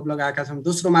पूर्ण खोप लगाएका छौँ।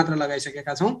 दोस्रो मात्रा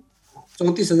लगाइसकेका छौँ।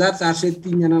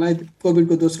 34,403 जनालाई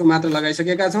कोभिडको दोस्रो मात्रा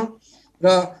लगाइसकेका छौँ, र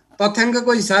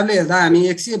तथ्याङ्कको हिसाबले हेर्दा हामी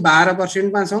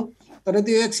 112% मा छौँ। तर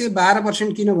त्यो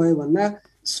 112% किन भयो भन्दा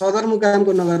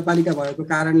सदरमुकामको नगरपालिका भएको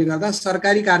कारणले गर्दा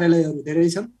सरकारी कार्यालयहरू धेरै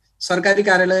छन्। सरकारी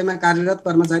कार्यालयमा कार्यरत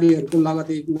कर्मचारीहरूको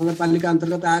लगत्तै नगरपालिका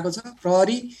अन्तर्गत आएको छ।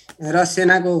 प्रहरी र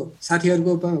सेनाको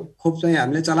साथीहरूको खोप चाहिँ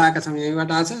हामीले चलाएका छौँ,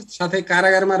 यहीँबाट आएको छ। साथै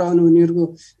कारागारमा रहनुहुनेहरूको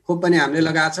खोप पनि हामीले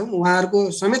लगाएका छौँ। उहाँहरूको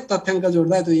समेत तथ्याङ्क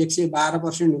जोड्दा त्यो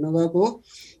 112% हुन गएको हो।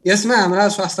 यसमा हाम्रा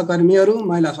स्वास्थ्य कर्मीहरू,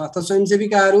 महिला स्वास्थ्य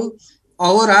स्वयंसेविकाहरू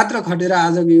अहोरात्र खटेर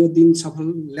आजको यो दिन सफल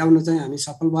ल्याउन चाहिँ हामी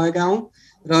सफल भएका हौँ।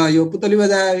 र यो पुतली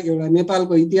बजार एउटा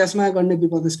नेपालको इतिहासमा, गण्डकी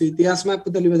प्रदेशको इतिहासमा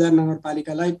पुतली बजार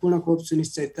नगरपालिकालाई पूर्ण खोप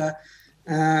सुनिश्चितता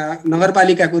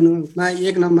नगरपालिकाको रूपमा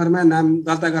 1 नम्बरमा नाम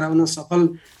दर्ता गराउन सफल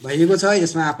भएको छ।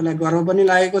 यसमा आफूलाई गर्व पनि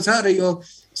लागेको छ। र यो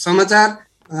समाचार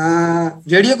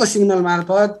रेडियोको सिग्नल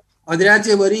मार्फत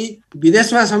अधिराज्यभरि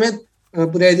विदेशमा समेत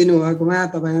पुर्याइदिनु भएकोमा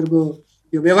तपाईँहरूको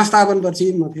यो व्यवस्थापनपछि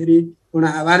म फेरि पूर्ण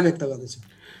आभार व्यक्त गर्दछु।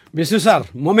 विष्णु सर,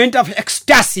 मोमेन्ट अफ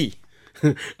एक्सट्यासी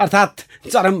अर्थात्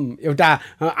चरम एउटा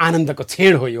आनन्दको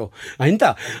क्षण हो यो, होइन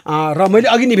त? र मैले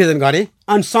अघि निवेदन गरेँ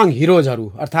अनसङ हिरोजहरू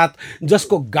अर्थात्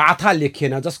जसको गाथा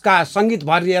लेखिएन, जसका सङ्गीत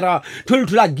भरिएर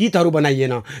ठुल्ठुला गीतहरू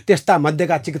बनाइएन, त्यस्ता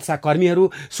मध्येका चिकित्सा कर्मीहरू,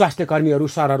 स्वास्थ्य कर्मीहरू,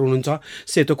 सरहरू हुनुहुन्छ।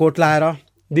 सेतो कोट लाएर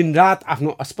दिनरात आफ्नो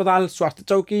अस्पताल, स्वास्थ्य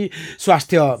चौकी,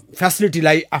 स्वास्थ्य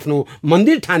फेसिलिटीलाई आफ्नो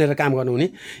मन्दिर ठानेर काम गर्नुहुने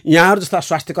यहाँहरू जस्ता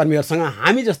स्वास्थ्य कर्मीहरूसँग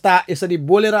हामी जस्ता यसरी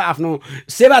बोलेर आफ्नो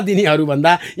सेवा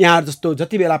दिनेहरूभन्दा यहाँहरू जस्तो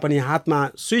जति बेला पनि हातमा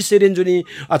सुई सिरिन्ज हुने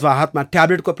अथवा हातमा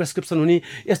ट्याब्लेटको प्रेस्क्रिप्सन हुने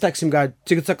यस्ता किसिमका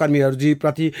चिकित्सा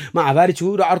कर्मीहरूप्रति म आभारी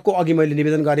छु। र अर्को अघि मैले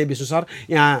निवेदन गरेँ विष्णु सर,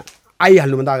 यहाँ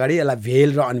आइहाल्नुभन्दा अगाडि यसलाई भेल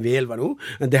र अनभेल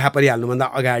भनौँ, देखा परिहाल्नुभन्दा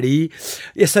अगाडि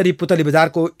यसरी पुतली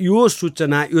बजारको यो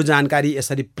सूचना, यो जानकारी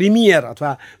यसरी प्रिमियर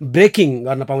अथवा ब्रेकिङ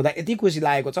गर्न पाउँदा यति खुसी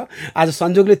लागेको छ। आज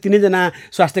संजोगले तिनैजना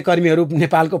स्वास्थ्य कर्मीहरू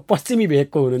नेपालको पश्चिमी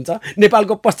भेगको हुनुहुन्छ।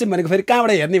 नेपालको पश्चिम भनेको फेरि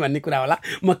कहाँबाट हेर्ने भन्ने कुरा होला,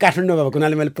 म काठमाडौँ भएको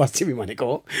हुनाले मैले पश्चिमी भनेको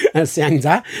हो।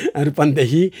 स्याङ्जा,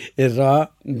 रूपन्देही र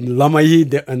लमही,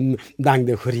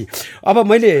 दाङदेउखुरी। अब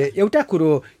मैले एउटा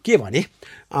कुरो के भने,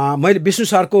 मैले विष्णु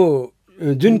सरको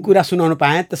जुन कुरा सुनाउनु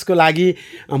पाएँ त्यसको लागि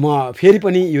म फेरि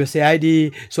पनि यो CID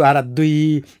सुहारा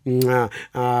 2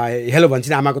 हेलो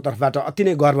भन्छिनामाको तर्फबाट अति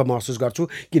नै गर्व महसुस गर्छु।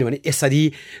 किनभने यसरी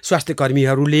स्वास्थ्य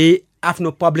कर्मीहरूले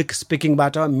आफ्नो पब्लिक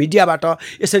स्पिकिङबाट, मिडियाबाट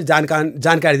यसरी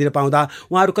जानकारी दिन पाउँदा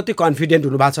उहाँहरू कति कन्फिडेन्ट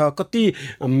हुनुभएको छ, कति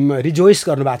रिजोइस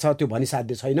गर्नुभएको छ त्यो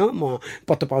भनिसाध्य छैन। म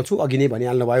पत्तो पाउँछु। अघि नै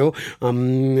भनिहाल्नुभयो,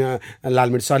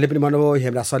 लालमणि सरले पनि भन्नुभयो,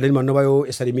 हेमराज सरले पनि भन्नुभयो,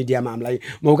 यसरी मिडियामा हामीलाई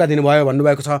मौका दिनुभयो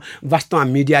भन्नुभएको छ। वास्तवमा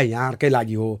मिडिया यहाँहरूकै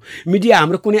लागि हो। मिडिया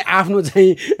हाम्रो कुनै आफ्नो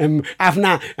चाहिँ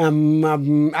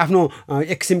आफ्नो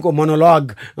एक किसिमको मोनोलग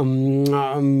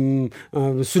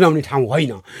सुनाउने ठाउँ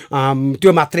होइन,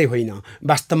 त्यो मात्रै होइन।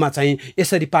 वास्तवमा चाहिँ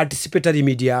यसरी पार्टिसिपेटरी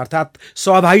मिडिया अर्थात्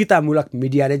सहभागितामूलक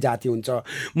मिडिया नै जाति हुन्छ।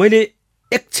 मैले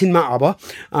एकछिनमा अब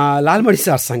लालमणि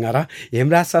सरसँग र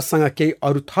हेमराज सरसँग केही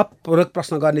अरू थप पूरक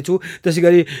प्रश्न गर्नेछु। त्यसै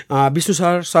गरी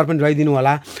विष्णु सर पनि रहिदिनु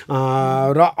होला।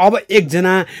 र अब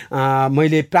एकजना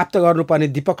मैले प्राप्त गर्नुपर्ने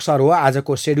दिपक सर हो।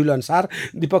 आजको सेड्युल अनुसार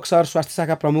दिपक सर स्वास्थ्य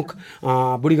शाखा प्रमुख,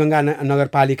 बुढीगङ्गा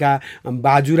नगरपालिका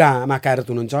बाजुरामा कार्यरत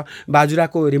हुनुहुन्छ।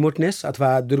 बाजुराको रिमोटनेस अथवा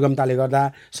दुर्गमताले गर्दा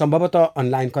सम्भवतः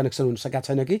अनलाइन कनेक्सन हुन सकेका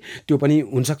छैन कि त्यो पनि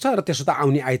हुनसक्छ। र त्यसो त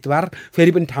आउने आइतबार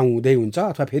फेरि पनि ठाउँ हुँदै हुन्छ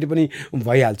अथवा फेरि पनि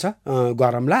भइहाल्छ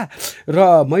गरमला।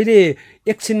 र मैले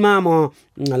एकछिनमा म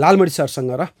लालमणि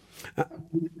सरसँग र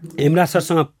हेमराज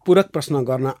सरसँग पूरक प्रश्न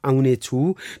गर्न आउने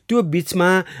छु। त्यो बिचमा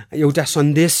एउटा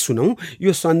सन्देश सुनौँ।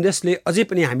 यो सन्देशले अझै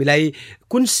पनि हामीलाई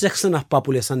कुन सेक्सन अफ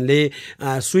पपुलेसनले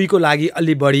सुईको लागि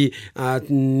अलि बढी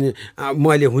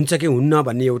मैले हुन्छ कि हुन्न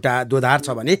भन्ने एउटा दोधार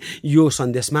छ भने यो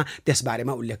सन्देशमा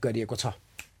त्यसबारेमा उल्लेख गरिएको छ।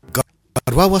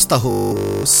 गर्भावस्था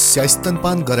होस् या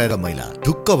स्तनपान गराएर महिला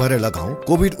ढुक्क भएर लगाऊ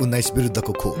कोभिड-19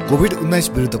 विरुद्धको खोप। कोभिड-19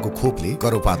 विरुद्धको खोपले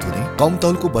गर्भपात हुने, कम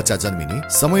तौलको बच्चा जन्मिने,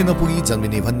 समय नपुगी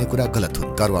जन्मिने भन्ने कुरा गलत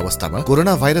हुन्। गर्भावस्थामा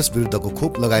कोरोना भाइरस विरुद्धको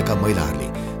खोप लगाएका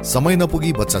महिलाहरूले समय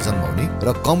नपुगी बच्चा जन्माउने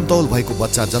र कम तौल भएको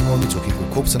बच्चा जन्माउने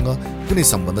जोखिमको खोपसँग कुनै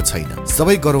सम्बन्ध छैन।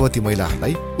 सबै गर्भवती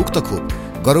महिलाहरूलाई उक्त खोप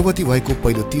गर्भवती भएको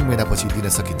पहिलो 3 महिनापछि दिन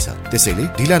सकिन्छ। त्यसैले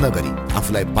ढिला नगरी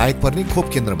आफूलाई बाहेक पर्ने खोप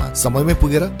केन्द्रमा समयमै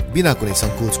पुगेर बिना कुनै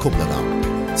सङ्कोच खोप लगाऊ।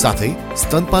 साथै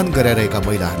स्तनपान गराइरहेका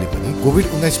महिलाहरूले पनि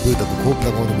कोभिड-19 विरुद्धको खोप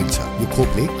लगाउनु मिल्छ। यो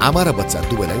खोपले आमा र बच्चा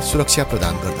दुवैलाई सुरक्षा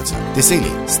प्रदान गर्दछ।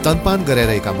 त्यसैले स्तनपान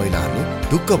गराइरहेका महिलाहरूले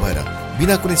ढुक्क भएर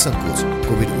बिना कुनै सङ्कोच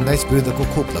कोभिड-19 विरुद्धको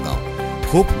खोप लगाऊ।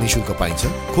 खोप निशुल्क पाइन्छ,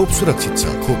 खोप सुरक्षित छ,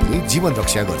 खोपले जीवन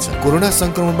रक्षा गर्छ। कोरोना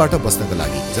संक्रमणबाट बच्नका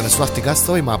लागि जनस्वास्थ्यका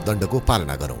सबै मापदण्डको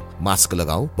पालना गरौँ। मास्क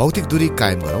लगाऊ, भौतिक दूरी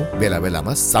कायम गरौँ, बेला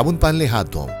बेलामा साबुन पानीले हात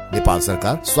धुऔँ। नेपाल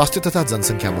सरकार स्वास्थ्य तथा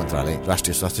जनसङ्ख्या मन्त्रालय,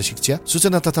 राष्ट्रिय स्वास्थ्य शिक्षा,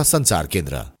 सूचना तथा सञ्चार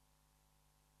केन्द्र।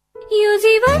 यो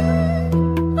जीवन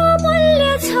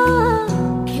अमूल्य छ,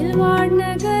 खेलवाड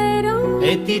नगरौँ।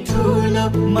 यति ठुलो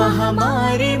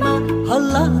महामारीमा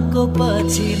हल्लाको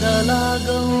पछि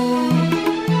नलागौँ।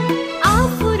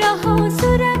 आफू रहौँ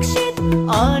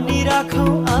अनि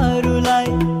राखौं अरूलाई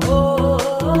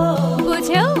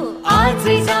बुझ्यौ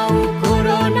आजै जाऊ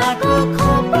कोरोनाको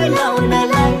खोप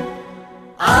लाउनलाई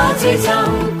आजै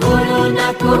जाऊ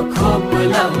कोरोनाको खोप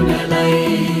लाउनलाई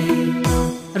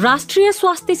राष्ट्रिय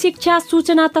स्वास्थ्य शिक्षा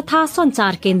सूचना तथा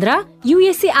संचार केन्द्र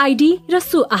USAID र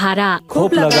सुआहारा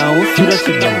खोप लगाऊ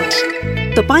सुरक्षित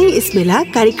बनो। तपाईँ यस बेला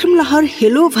कार्यक्रम लहर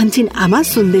हेलो भन्छिन आमा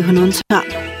सुन्दै हुनुहुन्छ।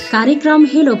 कार्यक्रम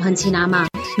हेलो भन्छिनामा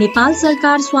नेपाल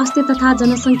सरकार स्वास्थ्य तथा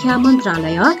जनसङ्ख्या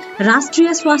मन्त्रालय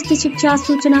राष्ट्रिय स्वास्थ्य शिक्षा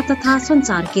सूचना तथा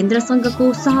संचार केन्द्र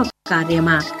संघको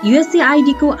सहकार्यमा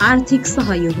USAID को आर्थिक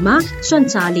सहयोगमा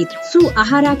सञ्चालित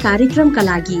सुआहारा कार्यक्रमका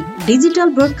लागि digital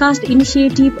broadcast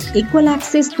initiative equal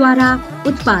access द्वारा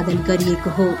उत्पादन गरिएको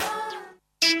हो।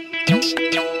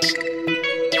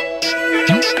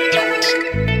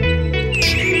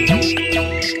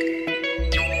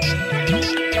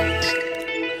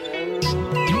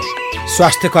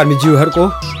 स्वास्थ्य कर्मीज्यूहरूको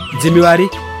जिम्मेवारी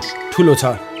ठुलो छ।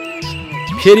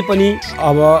 फेरि पनि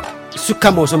अब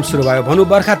सुक्खा मौसम सुरु भयो भनौँ,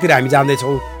 बर्खातिर हामी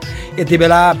जाँदैछौँ। यति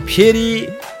बेला फेरि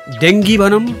डेङ्गी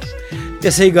भनौँ,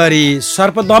 त्यसै गरी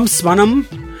सर्पदम्स भनौँ,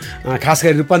 खास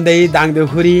गरी रूपन्देही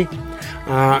दाङदेउखुरी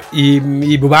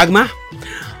यी भूभागमा,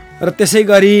 र त्यसै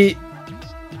गरी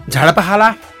झाडापाखाला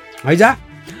हैजा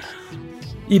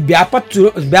यी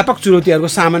व्यापक चुनौतीहरूको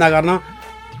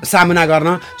सामना गर्न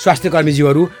स्वास्थ्य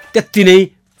कर्मीज्यूहरू त्यति नै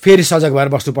फेरि सजग भएर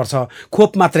बस्नुपर्छ।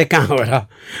 खोप मात्रै कहाँ हो र,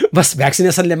 बस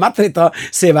भ्याक्सिनेसनले मात्रै त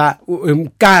सेवा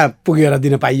कहाँ पुगेर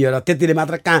दिन पाइयो र, त्यतिले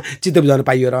मात्र कहाँ चित्त बुझाउन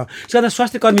पाइयो र। सदा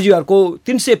स्वास्थ्य कर्मीज्यूहरूको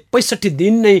 365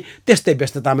 दिन नै त्यस्तै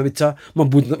व्यस्ततामा बित्छ, म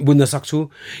बुझ्न सक्छु।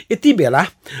 यति बेला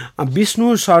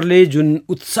विष्णु सरले जुन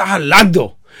उत्साह लाग्दो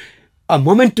अ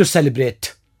मोमेन्ट टु सेलिब्रेट,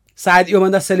 सायद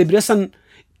योभन्दा सेलिब्रेसन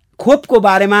खोपको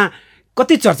बारेमा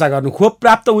कति चर्चा गर्नु, खोप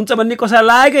प्राप्त हुन्छ भन्ने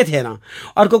कसैलाई लागेकै थिएन।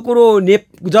 अर्को कुरो,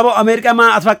 जब अमेरिकामा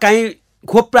अथवा कहीँ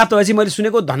खोप प्राप्त भएपछि मैले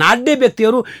सुनेको धनाढ्य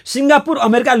व्यक्तिहरू सिङ्गापुर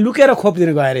अमेरिका लुकेर खोप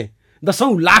दिन गए अरे,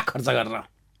 10औं लाख खर्च गरेर।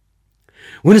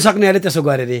 हुन सक्नेहरूले त्यसो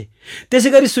गरे रे। त्यसै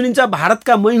गरी सुनिन्छ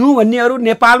भारतका मै हुँ भन्नेहरू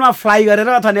नेपालमा फ्लाइ गरेर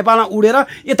अथवा नेपालमा उडेर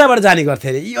यताबाट जाने गर्थे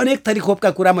अरे। यी अनेक थरी खोपका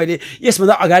कुरा मैले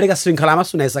यसभन्दा अगाडिका श्रृङ्खलामा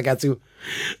सुनाइसकेका छु।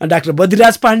 डाक्टर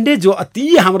बद्रीराज पाण्डे जो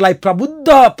अति हाम्रो लागि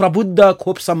प्रबुद्ध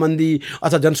खोप सम्बन्धी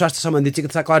अथवा जनस्वास्थ्य सम्बन्धी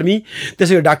चिकित्सा कर्मी,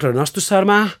 त्यसै गरी डाक्टर नस्तु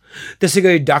शर्मा, त्यसै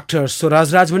गरी डाक्टर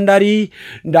स्वराज भण्डारी,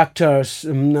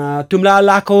 डाक्टर तुमला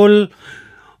लाकोल,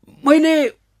 मैले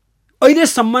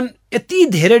अहिलेसम्म यति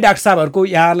धेरै डाक्टर साहबहरूको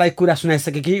यहाँलाई कुरा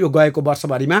सुनाइसकेँ कि यो गएको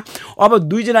वर्षभरिमा। अब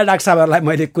 2 जना डाक्टर साहबहरूलाई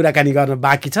मैले कुराकानी गर्न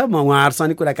बाँकी छ, म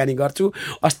उहाँहरूसँग कुराकानी गर्छु।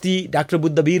 अस्ति डाक्टर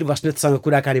बुद्धवीर बस्नेतसँग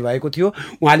कुराकानी भएको थियो,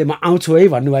 उहाँले म आउँछु है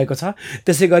भन्नुभएको छ।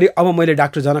 त्यसै गरी अब मैले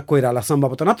डाक्टर जनक कोइराला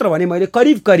सम्भवतः, नत्र भने मैले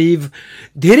करिब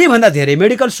धेरैभन्दा धेरै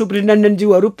मेडिकल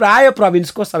सुप्रिन्टेन्डेन्टज्यूहरू प्राय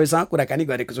प्रोभिन्सको सबैसँग कुराकानी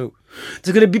गरेको छु।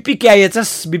 त्यसै गरी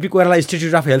BPKIHS BP Koirala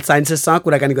institute of health साइन्सेससँग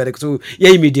कुराकानी गरेको छु,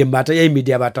 यही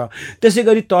मिडियाबाट। त्यसै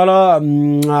गरी तल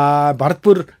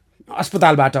भरतपुर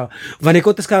अस्पतालबाट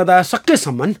भनेको। त्यसका गर्दा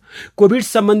सकेसम्म कोभिड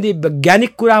सम्बन्धी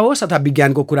वैज्ञानिक कुरा होस् अथवा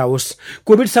विज्ञानको कुरा होस्,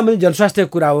 कोभिड सम्बन्धी जनस्वास्थ्यको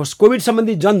कुरा होस्, कोभिड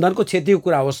सम्बन्धी जनधनको क्षतिको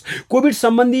कुरा होस्, कोभिड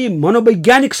सम्बन्धी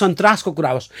मनोवैज्ञानिक सन्तासको कुरा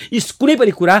होस्, यी कुनै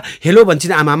पनि कुरा हेलो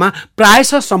भन्छिन आमामा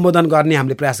प्रायः सम्बोधन गर्ने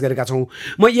हामीले प्रयास गरेका छौँ।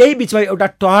 म यही बिचमा एउटा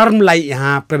टर्मलाई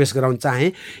यहाँ प्रवेश गराउन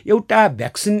चाहेँ। एउटा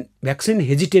भ्याक्सिन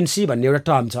हेजिटेन्सी भन्ने एउटा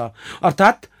टर्म छ,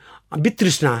 अर्थात्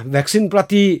वितृष्णा,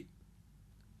 भ्याक्सिनप्रति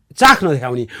चाख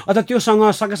नदेखाउने अथवा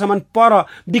त्योसँग सकेसम्म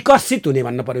विकर्षित हुने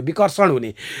भन्नु पर्यो, विकर्षण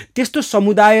हुने त्यस्तो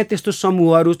समुदाय, त्यस्तो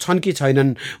समूहहरू छन् कि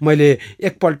छैनन्। मैले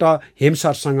एकपल्ट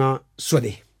हेमसरसँग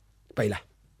सोधेँ। पहिला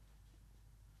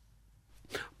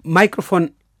माइक्रोफोन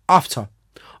अफ छ,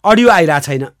 अडियो आइरहेको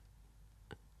छैन,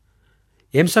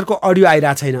 हेमसरको अडियो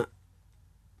आइरहेको छैन।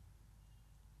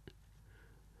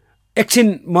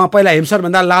 एकछिन म पहिला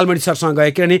हेमसरभन्दा लालमणि सरसँग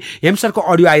गएँ, किनभने हेमसरको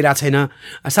अडियो आइरहेको छैन,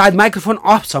 सायद माइक्रोफोन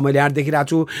अफ छ, मैले यहाँ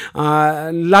देखिरहेको छु।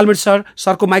 लालमणि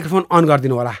सरको माइक्रोफोन अन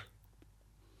गरिदिनु होला।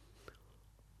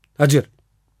 हजुर,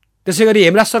 त्यसै गरी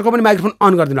हेमराज सरको पनि माइक्रोफोन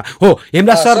अन गरिदिनु हो।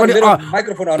 हेमराज सर पनि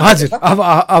हजुर,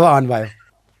 अब अन भयो।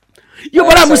 यो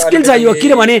बडा मुस्किल छ यो,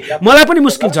 किनभने मलाई पनि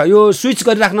मुस्किल छ यो, स्विच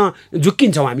गरिराख्न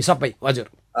झुक्किन्छौँ हामी सबै। हजुर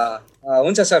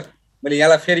हुन्छ सर, मैले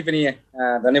यहाँलाई फेरि पनि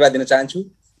धन्यवाद दिन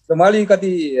चाहन्छु। र मैले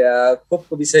कति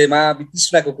खोपको विषयमा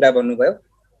वितृष्णाको कुरा भन्नुभयो।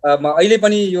 म अहिले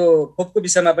पनि यो खोपको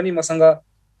विषयमा पनि मसँग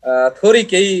थोरै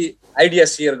केही आइडिया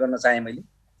सेयर गर्न चाहेँ। मैले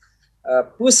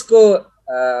पुसको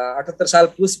 78 साल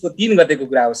पुसको 3 गतेको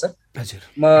कुरा हो सर।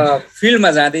 म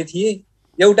फिल्डमा जाँदै थिएँ,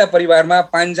 एउटा परिवारमा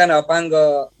 5 जना अपाङ्ग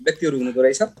व्यक्तिहरू हुनुहुँदो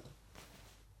रहेछ।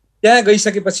 त्यहाँ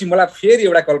गइसकेपछि मलाई फेरि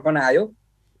एउटा कल्पना आयो,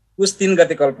 पुस 3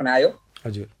 गते कल्पना आयो।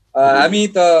 हामी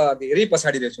त धेरै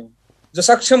पछाडि रहेछौँ, जो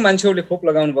सक्षम मान्छेहरूले खोप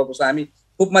लगाउनु भएको छ। हामी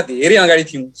खोपमा धेरै अगाडि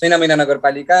थियौँ, सैनामैना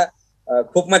नगरपालिका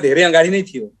खोपमा धेरै अगाडि नै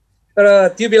थियो। तर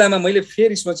त्यो बेलामा मैले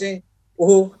फेरि सोचेँ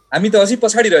ओहो हामी त अझै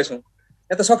पछाडि रहेछौँ,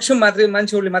 या त सक्षम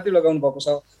मान्छेहरूले मात्रै लगाउनु भएको छ,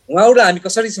 उहाँहरूलाई हामी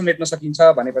कसरी समेट्न सकिन्छ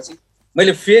भनेपछि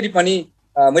मैले फेरि पनि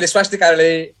मैले स्वास्थ्य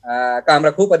कार्यालयका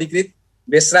हाम्रा खोप अधिकृत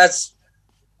भेषराज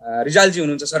रिजालजी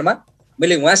हुनुहुन्छ शर्मा,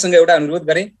 मैले उहाँसँग एउटा अनुरोध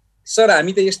गरेँ, सर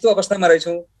हामी त यस्तो अवस्थामा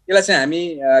रहेछौँ, यसलाई चाहिँ हामी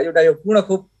एउटा यो पूर्ण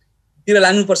खोपतिर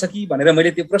लाग्नुपर्छ कि भनेर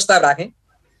मैले त्यो प्रस्ताव राखेँ।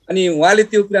 अनि उहाँले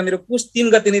त्यो कुरा मेरो पुस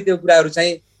 3 गते नै त्यो कुराहरू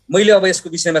चाहिँ मैले अब यसको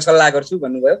विषयमा सल्लाह गर्छु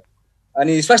भन्नुभयो।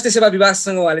 अनि स्वास्थ्य सेवा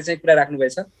विभागसँग उहाँले चाहिँ कुरा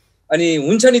राख्नुभएछ। अनि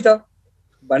हुन्छ नि त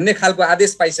भन्ने खालको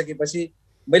आदेश पाइसकेपछि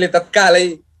मैले तत्कालै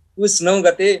पुस 9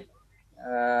 गते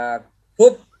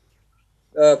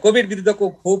कोभिड विरुद्धको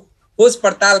खोप खोज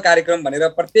पडताल कार्यक्रम भनेर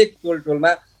प्रत्येक टोलमा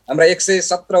हाम्रा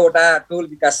 117वटा टोल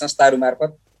विकास संस्थाहरू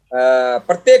मार्फत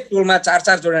प्रत्येक टोलमा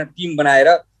 4-4 जोडा टिम बनाएर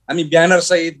हामी ब्यानर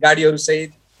सहित गाडीहरू सहित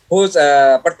खोज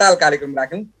पडताल कार्यक्रम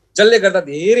राख्यौँ, जसले गर्दा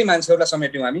धेरै मान्छेहरूलाई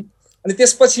समेट्यौँ हामी। अनि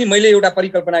त्यसपछि मैले एउटा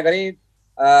परिकल्पना गरेँ,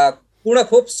 पूर्ण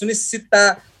खोप सुनिश्चितता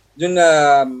जुन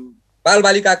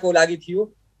बालबालिकाको लागि थियो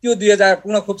त्यो 2000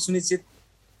 पूर्ण खोप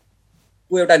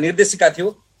सुनिश्चितको एउटा निर्देशिका थियो,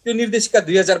 त्यो निर्देशिका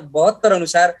 2072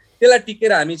 अनुसार त्यसलाई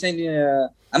टिकेर हामी चाहिँ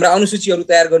हाम्रा अनुसूचीहरू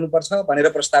तयार गर्नुपर्छ भनेर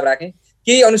प्रस्ताव राखेँ।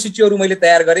 केही अनुसूचीहरू मैले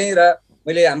तयार गरेँ र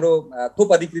मैले हाम्रो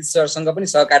खोप अधिकृत सरसँग पनि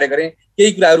सहकार्य गरेँ,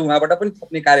 केही कुराहरू उहाँबाट पनि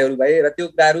थप्ने कार्यहरू भए र त्यो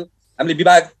कुराहरू हामीले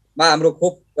विभागमा हाम्रो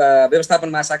खोप व्यवस्थापन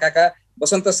महाशाखाका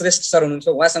वसन्त श्रेष्ठ सर हुनुहुन्छ,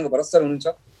 उहाँसँग भरत सर हुनुहुन्छ,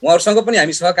 उहाँहरूसँग पनि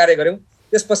हामी सहकार्य गऱ्यौँ।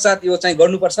 त्यस पश्चात यो चाहिँ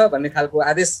गर्नुपर्छ भन्ने खालको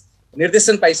आदेश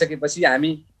निर्देशन पाइसकेपछि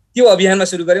हामी त्यो अभियानमा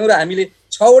सुरु गऱ्यौँ र हामीले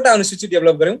 6वटा अनुसूची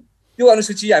डेभलप गऱ्यौँ। त्यो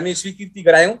अनुसूची हामी स्वीकृति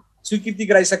गरायौँ। स्वीकृति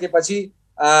गराइसकेपछि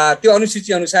त्यो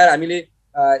अनुसूची अनुसार हामीले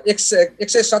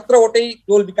 117वटै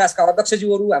टोल विकासका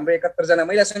अध्यक्षज्यूहरू, हाम्रो 71 जना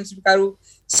महिला स्वयंसेविकाहरू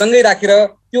सँगै राखेर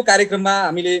त्यो कार्यक्रममा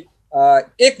हामीले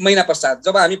 1 महिना पश्चात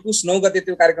जब हामी पुस 9 गते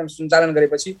त्यो कार्यक्रम सञ्चालन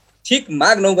गरेपछि ठिक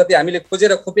माघ 9 गते हामीले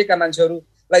खोजेर खोपेका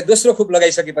मान्छेहरूलाई दोस्रो खोप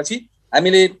लगाइसकेपछि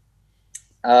हामीले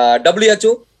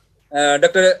WHO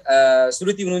डाक्टर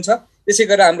श्रुति हुनुहुन्छ, त्यसै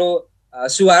गरेर हाम्रो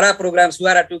सुहारा प्रोग्राम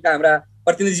सुहारा 2 का हाम्रा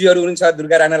प्रतिनिधिहरू हुनुहुन्छ,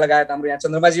 दुर्गा राणा लगायत हाम्रो यहाँ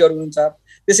चन्द्रमाजीहरू हुनुहुन्छ,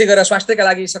 त्यसै गरेर स्वास्थ्यका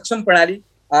लागि सक्षम प्रणाली,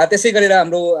 त्यसै गरेर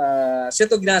हाम्रो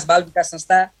सेतो गिराँस बाल विकास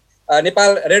संस्था, नेपाल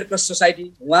रेड क्रस सोसाइटी,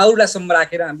 उहाँहरूलाई सम्म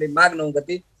राखेर हामीले माघ 9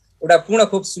 गते एउटा पूर्ण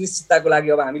खोप सुनिश्चितताको लागि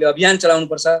अब हामीले अभियान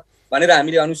चलाउनुपर्छ भनेर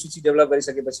हामीले अनुसूची डेभलप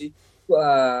गरिसकेपछि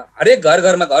हरेक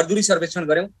घरमा घरधुरी सर्वेक्षण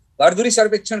गऱ्यौँ। घरधुरी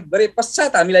सर्वेक्षण गरे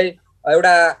पश्चात हामीलाई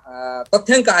एउटा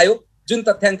तथ्याङ्क आयो, जुन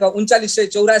तथ्याङ्क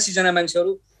 3984 जना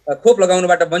मान्छेहरू खोप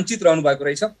लगाउनबाट वञ्चित रहनु भएको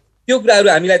रहेछ। त्यो कुराहरू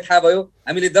हामीलाई थाहा भयो।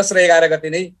 हामीले 10 र 11 गते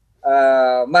नै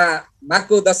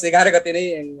माघको 10-11 गते नै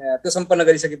त्यो सम्पन्न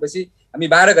गरिसकेपछि हामी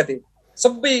 12 गते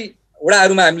सबै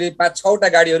वडाहरूमा हामीले 5-6वटा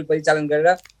गाडीहरू परिचालन गरेर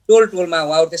टोलमा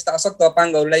उहाँहरू त्यस्ता अशक्त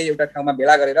अपाङ्गहरूलाई एउटा ठाउँमा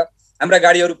भेला गरेर हाम्रा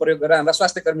गाडीहरू प्रयोग गरेर हाम्रा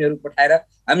स्वास्थ्य कर्मीहरू पठाएर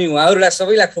हामी उहाँहरूलाई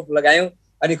सबैलाई खोप लगायौँ।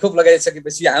 अनि खोप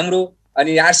लगाइसकेपछि हाम्रो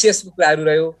अनि आरसीएसको कुराहरू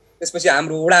रह्यो। त्यसपछि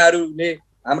हाम्रो वडाहरूले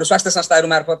हाम्रो स्वास्थ्य संस्थाहरू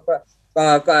मार्फत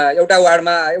एउटा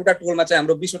वार्डमा एउटा टोलमा चाहिँ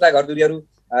हाम्रो 20वटा घरधुरीहरू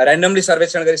ऱ्यान्डमली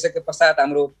सर्वेक्षण गरिसके पश्चात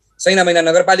हाम्रो सैना महिना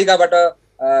नगरपालिकाबाट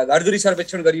घरधुरी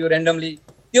सर्वेक्षण गरियो ऱ्यान्डमली।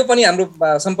 त्यो पनि हाम्रो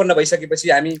सम्पन्न भइसकेपछि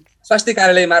हामी स्वास्थ्य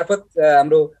कार्यालय मार्फत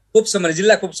हाम्रो खोप समन्वय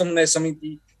जिल्ला खोप समन्वय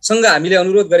समितिसँग हामीले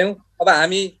अनुरोध गऱ्यौँ, अब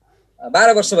हामी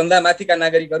 12 वर्षभन्दा माथिका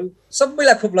नागरिकहरू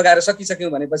सबैलाई खोप लगाएर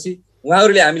सकिसक्यौँ भनेपछि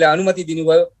उहाँहरूले हामीलाई अनुमति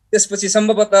दिनुभयो। त्यसपछि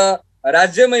सम्भवतः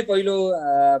राज्यमै पहिलो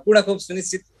पूर्ण खोप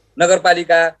सुनिश्चित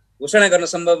नगरपालिका घोषणा गर्न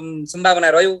सम्भावना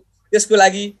रह्यो। त्यसको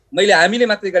लागि हामीले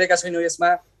मात्रै गरेका छैनौँ, यसमा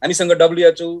हामीसँग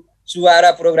WHO,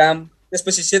 सुहारा प्रोग्राम,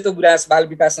 त्यसपछि सेतो गुराँस बाल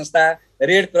विकास संस्था,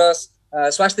 रेड क्रस,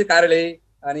 स्वास्थ्य कार्यालय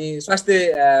अनि स्वास्थ्य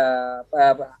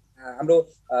हाम्रो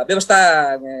व्यवस्था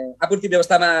आपूर्ति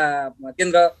व्यवस्थामा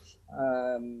केन्द्र,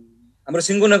 हाम्रो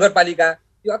सिङ्गो नगरपालिका,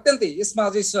 यो अत्यन्तै यसमा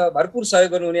अझै भरपुर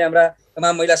सहयोग गर्नुहुने हाम्रा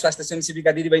तमाम महिला स्वास्थ्य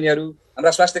स्वयंसेविका दिदीबहिनीहरू,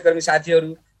 हाम्रा स्वास्थ्य कर्मी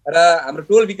साथीहरू र हाम्रो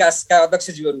टोल विकासका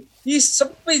अध्यक्षज्यूहरू, यी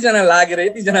सबैजना लागेर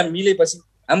यतिजना मिलेपछि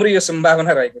हाम्रो यो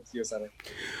सम्भावना रहेको थियो। सर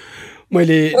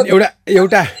मैले एउटा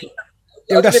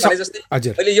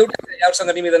मैले एउटा यहाँहरूसँग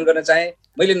निवेदन गर्न चाहेँ।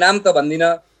 मैले नाम त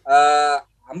भन्दिनँ,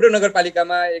 हाम्रो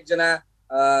नगरपालिकामा एकजना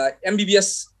MBBS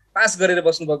पास गरेर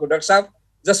बस्नुभएको डाक्टर साहब,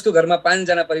 जसको घरमा 5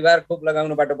 जना परिवार खोप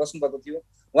लगाउनबाट बस्नुभएको थियो।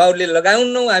 उहाँहरूले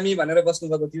लगाउनौ हामी भनेर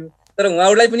बस्नुभएको थियो, तर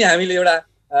उहाँहरूलाई पनि हामीले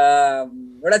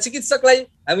एउटा चिकित्सकलाई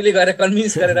हामीले गएर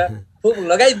कन्भिन्स गरेर खोप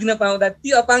लगाइदिन पाउँदा, ती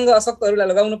अपाङ्ग अशक्तहरूलाई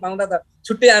लगाउन पाउँदा त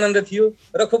छुट्टै आनन्द थियो।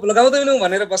 र खोप लगाउँदैनौँ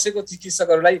भनेर बसेको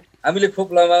चिकित्सकहरूलाई हामीले खोप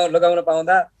लगाउन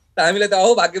पाउँदा त हामीले त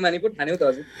भाग्यमानी पो ठान्यौँ त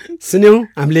हजुर। सुन्यौँ,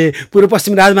 हामीले पूर्व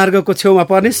पश्चिम राजमार्गको छेउमा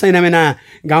पर्ने सैनामेना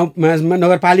गाउँ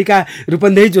नगरपालिका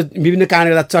रूपन्देही, जो विभिन्न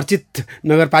कारणले गर्दा चर्चित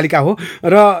नगरपालिका हो।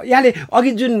 र यहाँले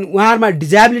अघि जुन उहाँहरूमा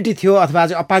डिजेबिलिटी थियो अथवा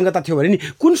अपाङ्गता थियो भने नि,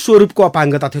 कुन स्वरूपको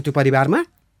अपाङ्गता थियो त्यो परिवारमा?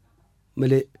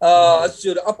 मैले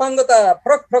हजुर अपाङ्गता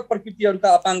फरक फरक प्रकृतिहरूका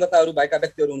अपाङ्गताहरू भएका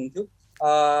व्यक्तिहरू हुनुहुन्थ्यो।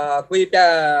 कोही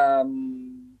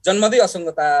जन्मदै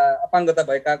अपाङ्गता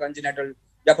भएका कन्जेनिटल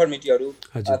डेफर्मिटीहरू,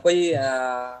 कोही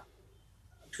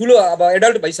ठुलो अब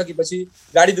एडल्ट भइसकेपछि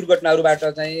गाडी दुर्घटनाहरूबाट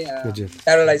चाहिँ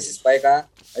प्यारालाइसिस भएका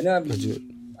होइन,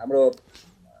 हाम्रो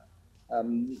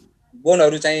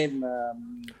बोनहरू चाहिँ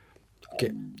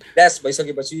ड्यास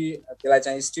भइसकेपछि त्यसलाई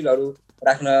चाहिँ स्टिलहरू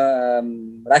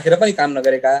राखेर पनि काम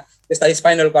नगरेका त्यस्ता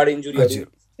स्पाइनल कर्ड इन्जुरीहरू,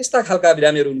 त्यस्ता खालका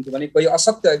बिरामीहरू हुनुहुन्थ्यो भने कोही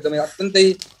अशक्त एकदमै अत्यन्तै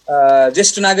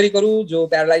ज्येष्ठ नागरिकहरू जो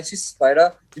प्यारालाइसिस भएर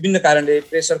विभिन्न कारणले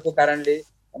प्रेसरको कारणले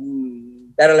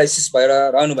प्यारालाइसिस भएर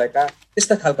रहनुभएका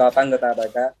त्यस्ता खालका अपाङ्गता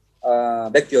भएका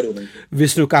व्यक्तिहरू हुनुहुन्थ्यो।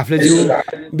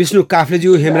 विष्णु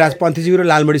काफ्लेज्यू, हेमराज पन्थीज्यू र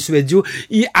लालमणि सुवेदज्यू,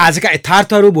 यी आजका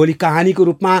यथार्थहरू भोलि कहानीको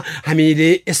रूपमा हामीले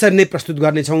यसरी नै प्रस्तुत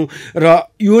गर्नेछौँ र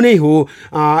यो नै हो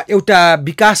एउटा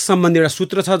विकास सम्बन्धी एउटा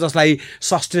सूत्र छ जसलाई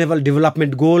सस्टेनेबल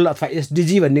डेभलपमेन्ट गोल अथवा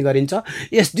एसडिजी भन्ने गरिन्छ।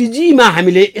 एसडिजीमा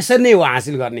हामीले यसरी नै हो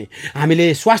हासिल गर्ने,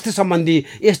 हामीले स्वास्थ्य सम्बन्धी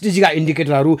एसडिजीका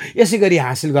इन्डिकेटरहरू यसै गरी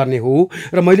हासिल गर्ने हो।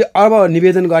 र मैले अब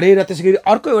निवेदन गरेँ र त्यसै गरी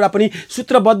अर्को एउटा पनि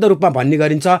सूत्रबद्ध रूपमा भन्ने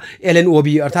गरिन्छ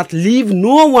एलएनओबी, अर्थात् लिभ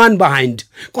नो वान बिहाइन्ड,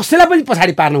 कसैलाई पनि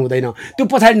पछाडि पार्नु हुँदैन। त्यो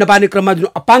पछाडि नपार्ने क्रममा जुन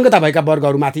अपाङ्गता भएका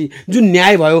वर्गहरूमाथि जुन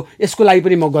न्याय भयो यसको लागि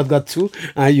पनि म गदगद छु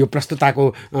यो प्रस्तुताको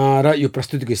र यो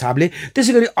प्रस्तुतिको हिसाबले।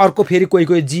 त्यसै गरी अर्को फेरि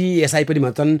कोही जिएसआई पनि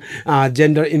भन्छन्,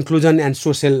 gender inclusion and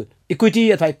social equity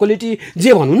अथवा इक्वालिटी,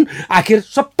 जे भनौँ आखिर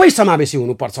सबै समावेशी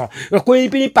हुनुपर्छ र कोही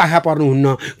पनि पाखा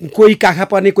पर्नुहुन्न, कोही काखा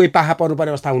पर्ने कोही पाखा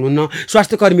पर्नुपर्ने अवस्था हुनुहुन्न।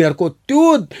 स्वास्थ्य कर्मीहरूको त्यो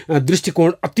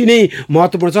दृष्टिकोण अति नै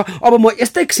महत्त्वपूर्ण छ। अब म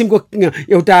यस्तै किसिमको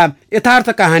एउटा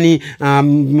यथार्थ कहानी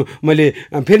मैले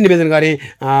फेरि निवेदन गरेँ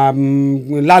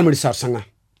लालमणि सरसँग।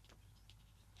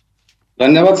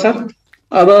 धन्यवाद सर।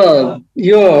 अब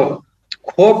यो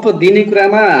खोप दिने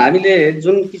कुरामा हामीले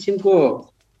जुन किसिमको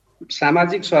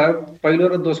सामाजिक सहयोग पहिलो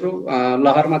र दोस्रो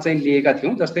लहरमा चाहिँ लिएका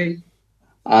थियौँ, जस्तै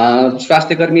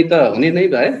स्वास्थ्यकर्मी त हुने नै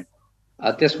भए,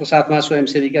 त्यसको साथमा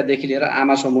स्वयंसेविकादेखि लिएर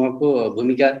आमा समूहको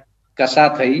भूमिकाका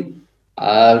साथै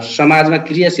समाजमा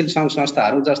क्रियाशील सङ्घ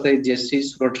संस्थाहरू जस्तै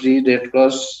जेसिस, रोटरी, रेड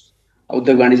क्रस,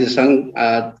 उद्योग वाणिज्य सङ्घ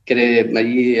के अरे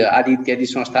यी आदि इत्यादि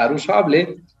संस्थाहरू सबले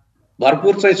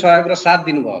भरपुर चाहिँ सहयोग र साथ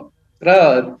दिनुभयो। र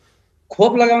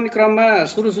खोप लगाउने क्रममा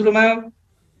सुरुमा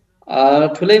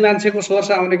ठुलै मान्छेको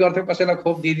सोर्स आउने गर्थ्यो, कसैलाई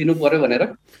खोप दिइदिनु पर्यो भनेर,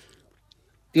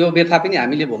 त्यो व्यथा पनि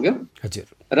हामीले भोग्यौँ।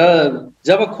 र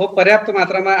जब खोप पर्याप्त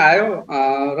मात्रामा आयो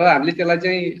र हामीले त्यसलाई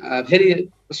चाहिँ फेरि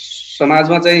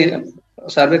समाजमा चाहिँ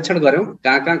सर्वेक्षण गऱ्यौँ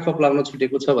कहाँ कहाँ खोप लगाउन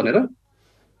छुटेको छ भनेर।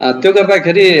 त्यो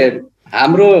गर्दाखेरि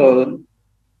हाम्रो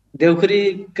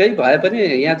देउखुरीकै भए पनि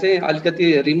यहाँ चाहिँ अलिकति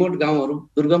रिमोट गाउँहरू,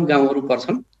 दुर्गम गाउँहरू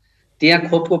पर्छन्, त्यहाँ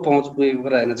खोपको पहुँच पुगेको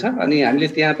रहेनछ। अनि हामीले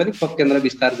त्यहाँ पनि खोप केन्द्र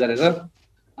विस्तार गरेर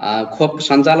खोप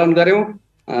सञ्चालन गऱ्यौँ।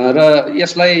 र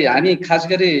यसलाई हामी खास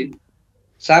गरी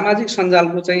सामाजिक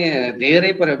सञ्जालको चाहिँ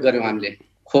धेरै प्रयोग गऱ्यौँ। हामीले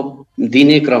खोप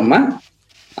दिने क्रममा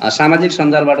सामाजिक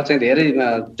सञ्जालबाट चाहिँ धेरै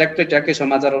ट्याक्कै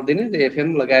समाचारहरू दिने,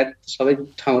 एफएम लगायत सबै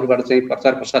ठाउँहरूबाट चाहिँ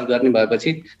प्रचार प्रसार गर्ने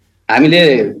भएपछि हामीले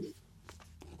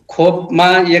खोपमा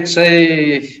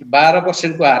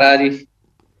 112% को हाराहारी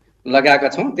लगाएका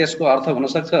छौँ। त्यसको अर्थ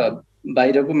हुनसक्छ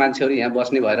बाहिरको मान्छेहरू यहाँ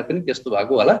बस्ने भएर पनि त्यस्तो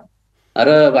भएको होला। र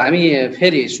हामी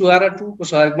फेरि सुहारा 2 को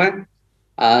सहयोगमा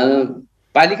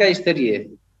पालिका स्तरीय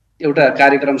एउटा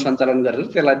कार्यक्रम सञ्चालन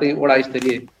गरेर त्यसलाई चाहिँ वडा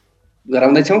स्तरीय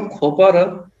गराउँदैछौँ।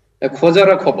 खोज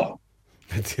र खोप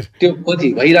त्यो खोजी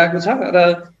भइरहेको छ। र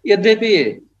यद्यपि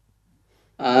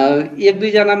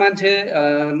 1-2 मान्छे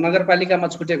नगरपालिकामा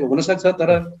छुटेको हुनसक्छ, तर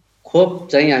खोप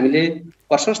चाहिँ हामीले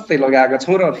प्रशस्तै लगाएका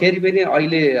छौँ। र फेरि पनि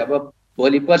अहिले अब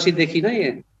भोलि पर्सिदेखि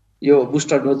नै यो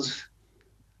बुस्टर डोज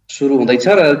सुरु हुँदैछ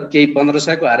र केही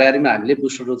 1500 को हाराहारीमा हामीले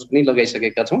बुस्टर डोज पनि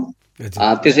लगाइसकेका छौँ।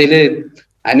 त्यसैले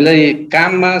हामीलाई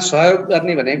काममा सहयोग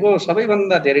गर्ने भनेको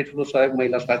सबैभन्दा धेरै ठुलो सहयोग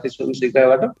महिला स्वास्थ्य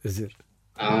स्वयंसेविकाबाट,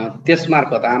 त्यस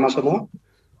मार्फत आमा समूह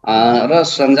र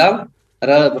सञ्जाल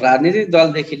र राजनीतिक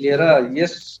दलदेखि लिएर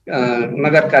यस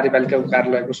नगर कार्यपालिकाको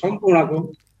कार्यालयको सम्पूर्णको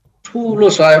ठुलो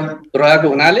सहयोग रहेको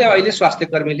हुनाले अहिले स्वास्थ्य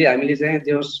कर्मीले हामीले चाहिँ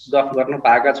गफ गर्न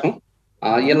पाएका छौँ।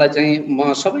 यसलाई चाहिँ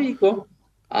म सबैको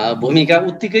भूमिका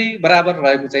उत्तिकै बराबर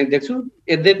रहेको चाहिँ देख्छु।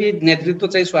 यद्यपि नेतृत्व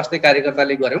चाहिँ स्वास्थ्य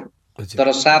कार्यकर्ताले गर्यौँ,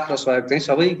 तर साथ र सहयोग चाहिँ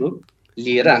सबैको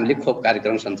लिएर हामीले खोप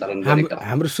कार्यक्रम सञ्चालन गरेका।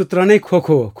 हाम्रो सूत्र नै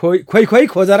खोइ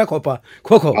खोजेर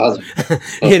खोखो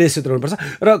यो नै सूत्र हुनुपर्छ।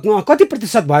 र कति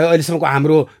प्रतिशत भयो अहिलेसम्मको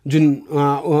हाम्रो जुन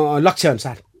लक्ष्य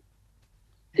अनुसार?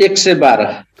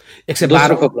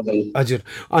 112 खोप लगाइयो। हजुर।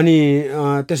 अनि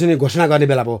त्यसो नै घोषणा गर्ने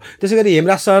बेला भयो। त्यसै गरी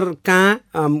हेमराज सर कहाँ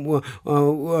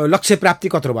लक्ष्य प्राप्ति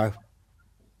कत्रो भयो?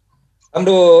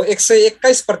 हाम्रो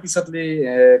 121%ले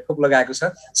खोप लगाएको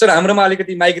छ सर। हाम्रोमा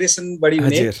अलिकति माइग्रेसन बढी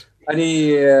हुने अनि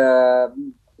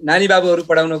नानी बाबुहरू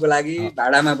पढाउनको लागि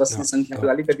भाडामा बस्ने संख्याको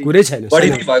अलिकति कुरै छैन बढी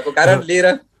नै भएको कारण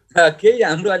लिएर केही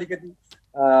हाम्रो अलिकति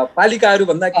पालिकाहरू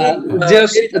भन्दा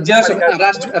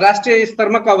राष्ट्रिय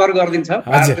स्तरमा कभर गरिदिन्छ।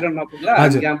 5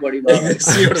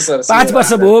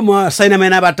 वर्ष भयो म सैना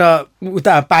महिनाबाट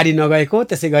उता पारी नगएको,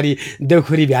 त्यसै गरी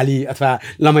देउखुरी भ्याली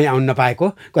अथवा लमै आउन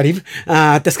नपाएको करिब।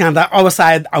 त्यस कारण अब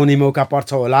सायद आउने मौका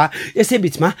पर्छ होला। यसै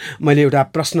बिचमा मैले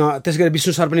एउटा प्रश्न, त्यसै गरी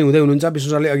विष्णु सर पनि हुँदै हुनुहुन्छ। विष्णु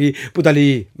सरले अघि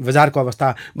पुतली बजारको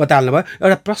अवस्था बताल्नु भयो।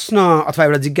 एउटा प्रश्न अथवा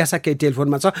एउटा जिज्ञासा केही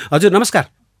टेलिफोनमा छ। हजुर नमस्कार।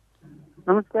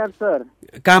 नमस्कार सर।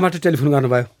 कहाँबाट टेलिफोन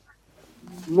गर्नुभयो?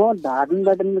 म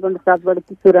धादिङबाट नीलकण्ठ 7बाट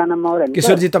किशोर राणा मौर्य।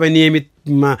 किशोरजी तपाईँ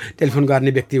नियमितमा टेलिफोन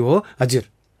गर्ने व्यक्ति हो। हजुर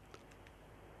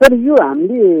सर, यो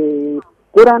हामीले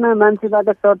कोरोना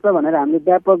मान्छेबाट सर्छ भनेर हामीले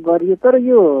व्यापक गरियो, तर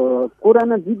यो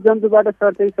कोरोना जीव जन्तुबाट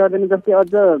सर्दैन। जस्तै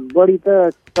अझ बढी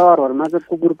त सहरहरूमा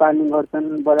चाहिँ कुकुर पाल्ने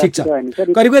गर्छन्।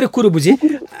 करिब करिब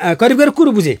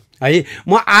कुरो बुझे है।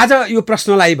 म आज यो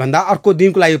प्रश्नलाई भन्दा अर्को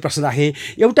दिनको लागि यो प्रश्न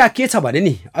राखेँ। एउटा के छ भने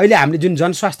नि, अहिले हामीले जुन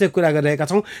जनस्वास्थ्यको कुरा गरिरहेका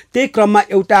छौँ त्यही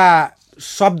क्रममा एउटा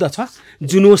शब्द छ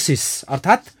जुनोसिस,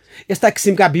 अर्थात् यस्ता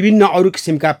किसिमका विभिन्न अरू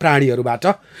किसिमका प्राणीहरूबाट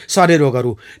सर्ने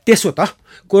रोगहरू। त्यसो त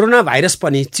कोरोना भाइरस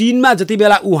पनि चीनमा जति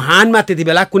बेला, वुहानमा त्यति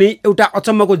बेला कुनै एउटा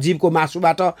अचम्मको जीवको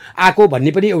मासुबाट आएको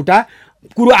भन्ने पनि एउटा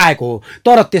कुरो आएको हो।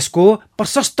 तर त्यसको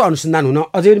प्रशस्त अनुसन्धान हुन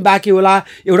अझै पनि बाँकी होला।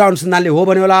 एउटा अनुसन्धानले हो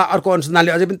भन्यो होला, अर्को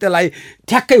अनुसन्धानले अझै पनि त्यसलाई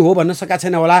ठ्याक्कै हो भन्न सकेका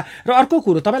छैन होला। र अर्को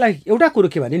कुरो तपाईँलाई एउटा कुरो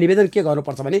के भने, निवेदन के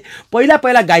गर्नुपर्छ भने, पहिला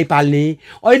गाई पाल्ने,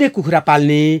 अहिले कुखुरा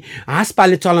पाल्ने, हाँस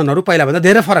पाल्ने चलनहरू पहिलाभन्दा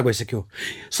धेरै फरक भइसक्यो।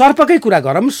 सर्पकै कुरा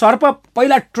गरौँ, सर्प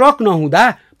पहिला ट्रक नहुँदा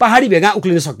पहाडी भेगा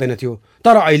उक्लिन सक्दैन थियो,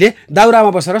 तर अहिले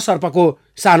दाउरामा बसेर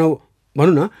सर्पको सानो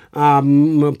भनौँ न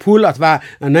फुल अथवा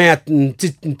नयाँ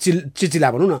चिचिला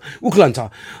भनौँ न उक्लन्छ।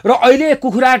 र अहिले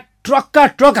कुखुरा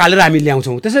ट्रक हालेर हामी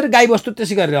ल्याउँछौँ। त्यसरी गाईबस्तु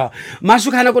त्यसै गरेर मासु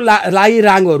खानको लागि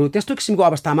राङ्गोहरू त्यस्तो किसिमको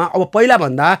अवस्थामा अब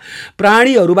पहिलाभन्दा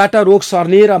प्राणीहरूबाट रोग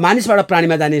सर्ने र मानिसबाट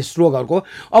प्राणीमा जाने रोगहरूको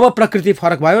अब प्रकृति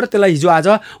फरक भयो। र त्यसलाई हिजो आज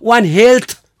वान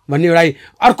हेल्थ भन्ने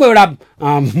अर्को एउटा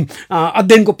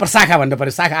अध्ययनको प्रशाखा भन्नु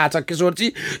पर्यो, शाखा आछ। किशोरजी,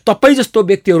 तपाईँ जस्तो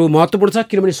व्यक्तिहरू महत्त्वपूर्ण छ,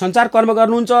 किनभने सञ्चार कर्म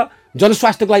गर्नुहुन्छ,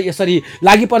 जनस्वास्थ्यको लागि यसरी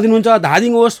लागि परिदिनुहुन्छ।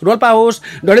 धादिङ होस्, रोल्पा होस्,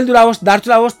 डडेलधुरा होस्,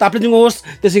 दार्चुला होस्, ताप्लेजुङ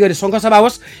होस्, त्यसै गरी शङ्खसभा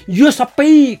होस्, यो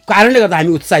सबै कारणले गर्दा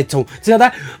हामी उत्साहित छौँ। त्यसले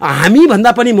गर्दा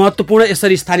हामीभन्दा पनि महत्त्वपूर्ण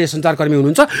यसरी स्थानीय सञ्चारकर्मी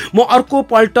हुनुहुन्छ। म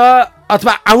अर्कोपल्ट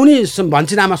अथवा आउने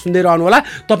भन्छिनामा सुन्दै रहनु होला।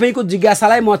 तपाईँको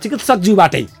जिज्ञासालाई म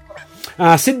चिकित्सकज्यूबाटै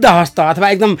सिद्ध हस्त अथवा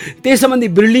एकदम त्यही सम्बन्धी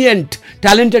ब्रिलियन्ट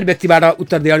ट्यालेन्टेड व्यक्तिबाट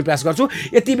उत्तर दिने प्रयास गर्छु।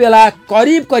 यति बेला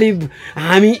करिब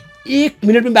हामी 1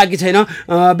 मिनट पनि बाँकी छैन।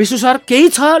 विष्णु सर, केही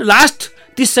छ लास्ट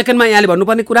 30 सेकेन्डमा यहाँले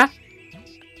भन्नुपर्ने कुरा?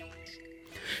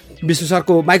 विष्णु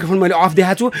सरको माइक्रोफोन मैले अफ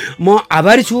देखाएको छु। म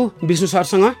आभारी छु विष्णु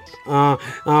सरसँग,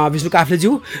 विष्णु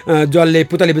काफ्लेज्यू, जसले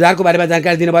पुतली बजारको बारेमा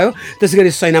जानकारी दिनुभयो, त्यसै गरी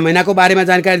सैना महिनाको बारेमा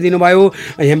जानकारी दिनुभयो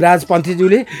हेमराज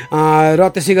पन्थीज्यूले, र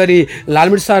त्यसै गरी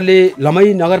लालमिट सरले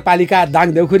लमै नगरपालिका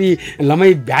दाङ देउखुरी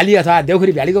लमै भ्याली अथवा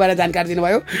देउखुरी भ्यालीको बारेमा जानकारी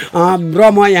दिनुभयो। र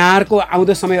म यहाँहरूको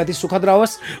आउँदो समय अति सुखद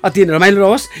रहोस्, अति रमाइलो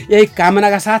रहोस्, यही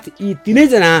कामनाका साथ यी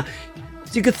तीनैजना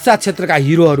चिकित्सा क्षेत्रका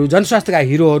हिरोहरू, जनस्वास्थ्यका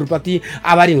हिरोहरूप्रति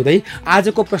आभारी हुँदै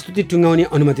आजको प्रस्तुति टुङ्गाउने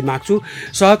अनुमति माग्छु।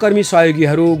 सहकर्मी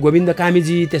सहयोगीहरू गोविन्द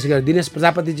कामीजी, त्यसै गरी दिनेश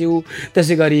प्रजापतिज्यू,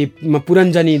 त्यसै गरी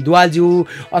पुरञ्जनी दुवालज्यू,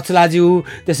 अचलाज्यू,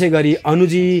 त्यसै गरी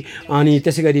अनुजी, अनि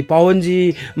त्यसै गरी पवनजी,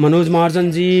 मनोज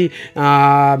महर्जनजी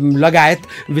लगायत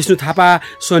विष्णु थापा,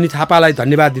 सोनी थापालाई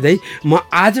धन्यवाद दिँदै म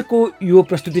आजको यो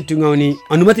प्रस्तुति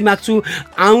टुङ्गाउने अनुमति माग्छु।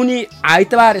 आउने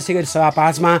आइतबार यसै गरी सभा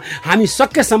 5 मा हामी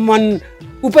सकेसम्म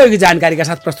उपयोगी जानकारीका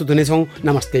साथ प्रस्तुत हुनेछौँ।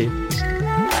 नमस्ते।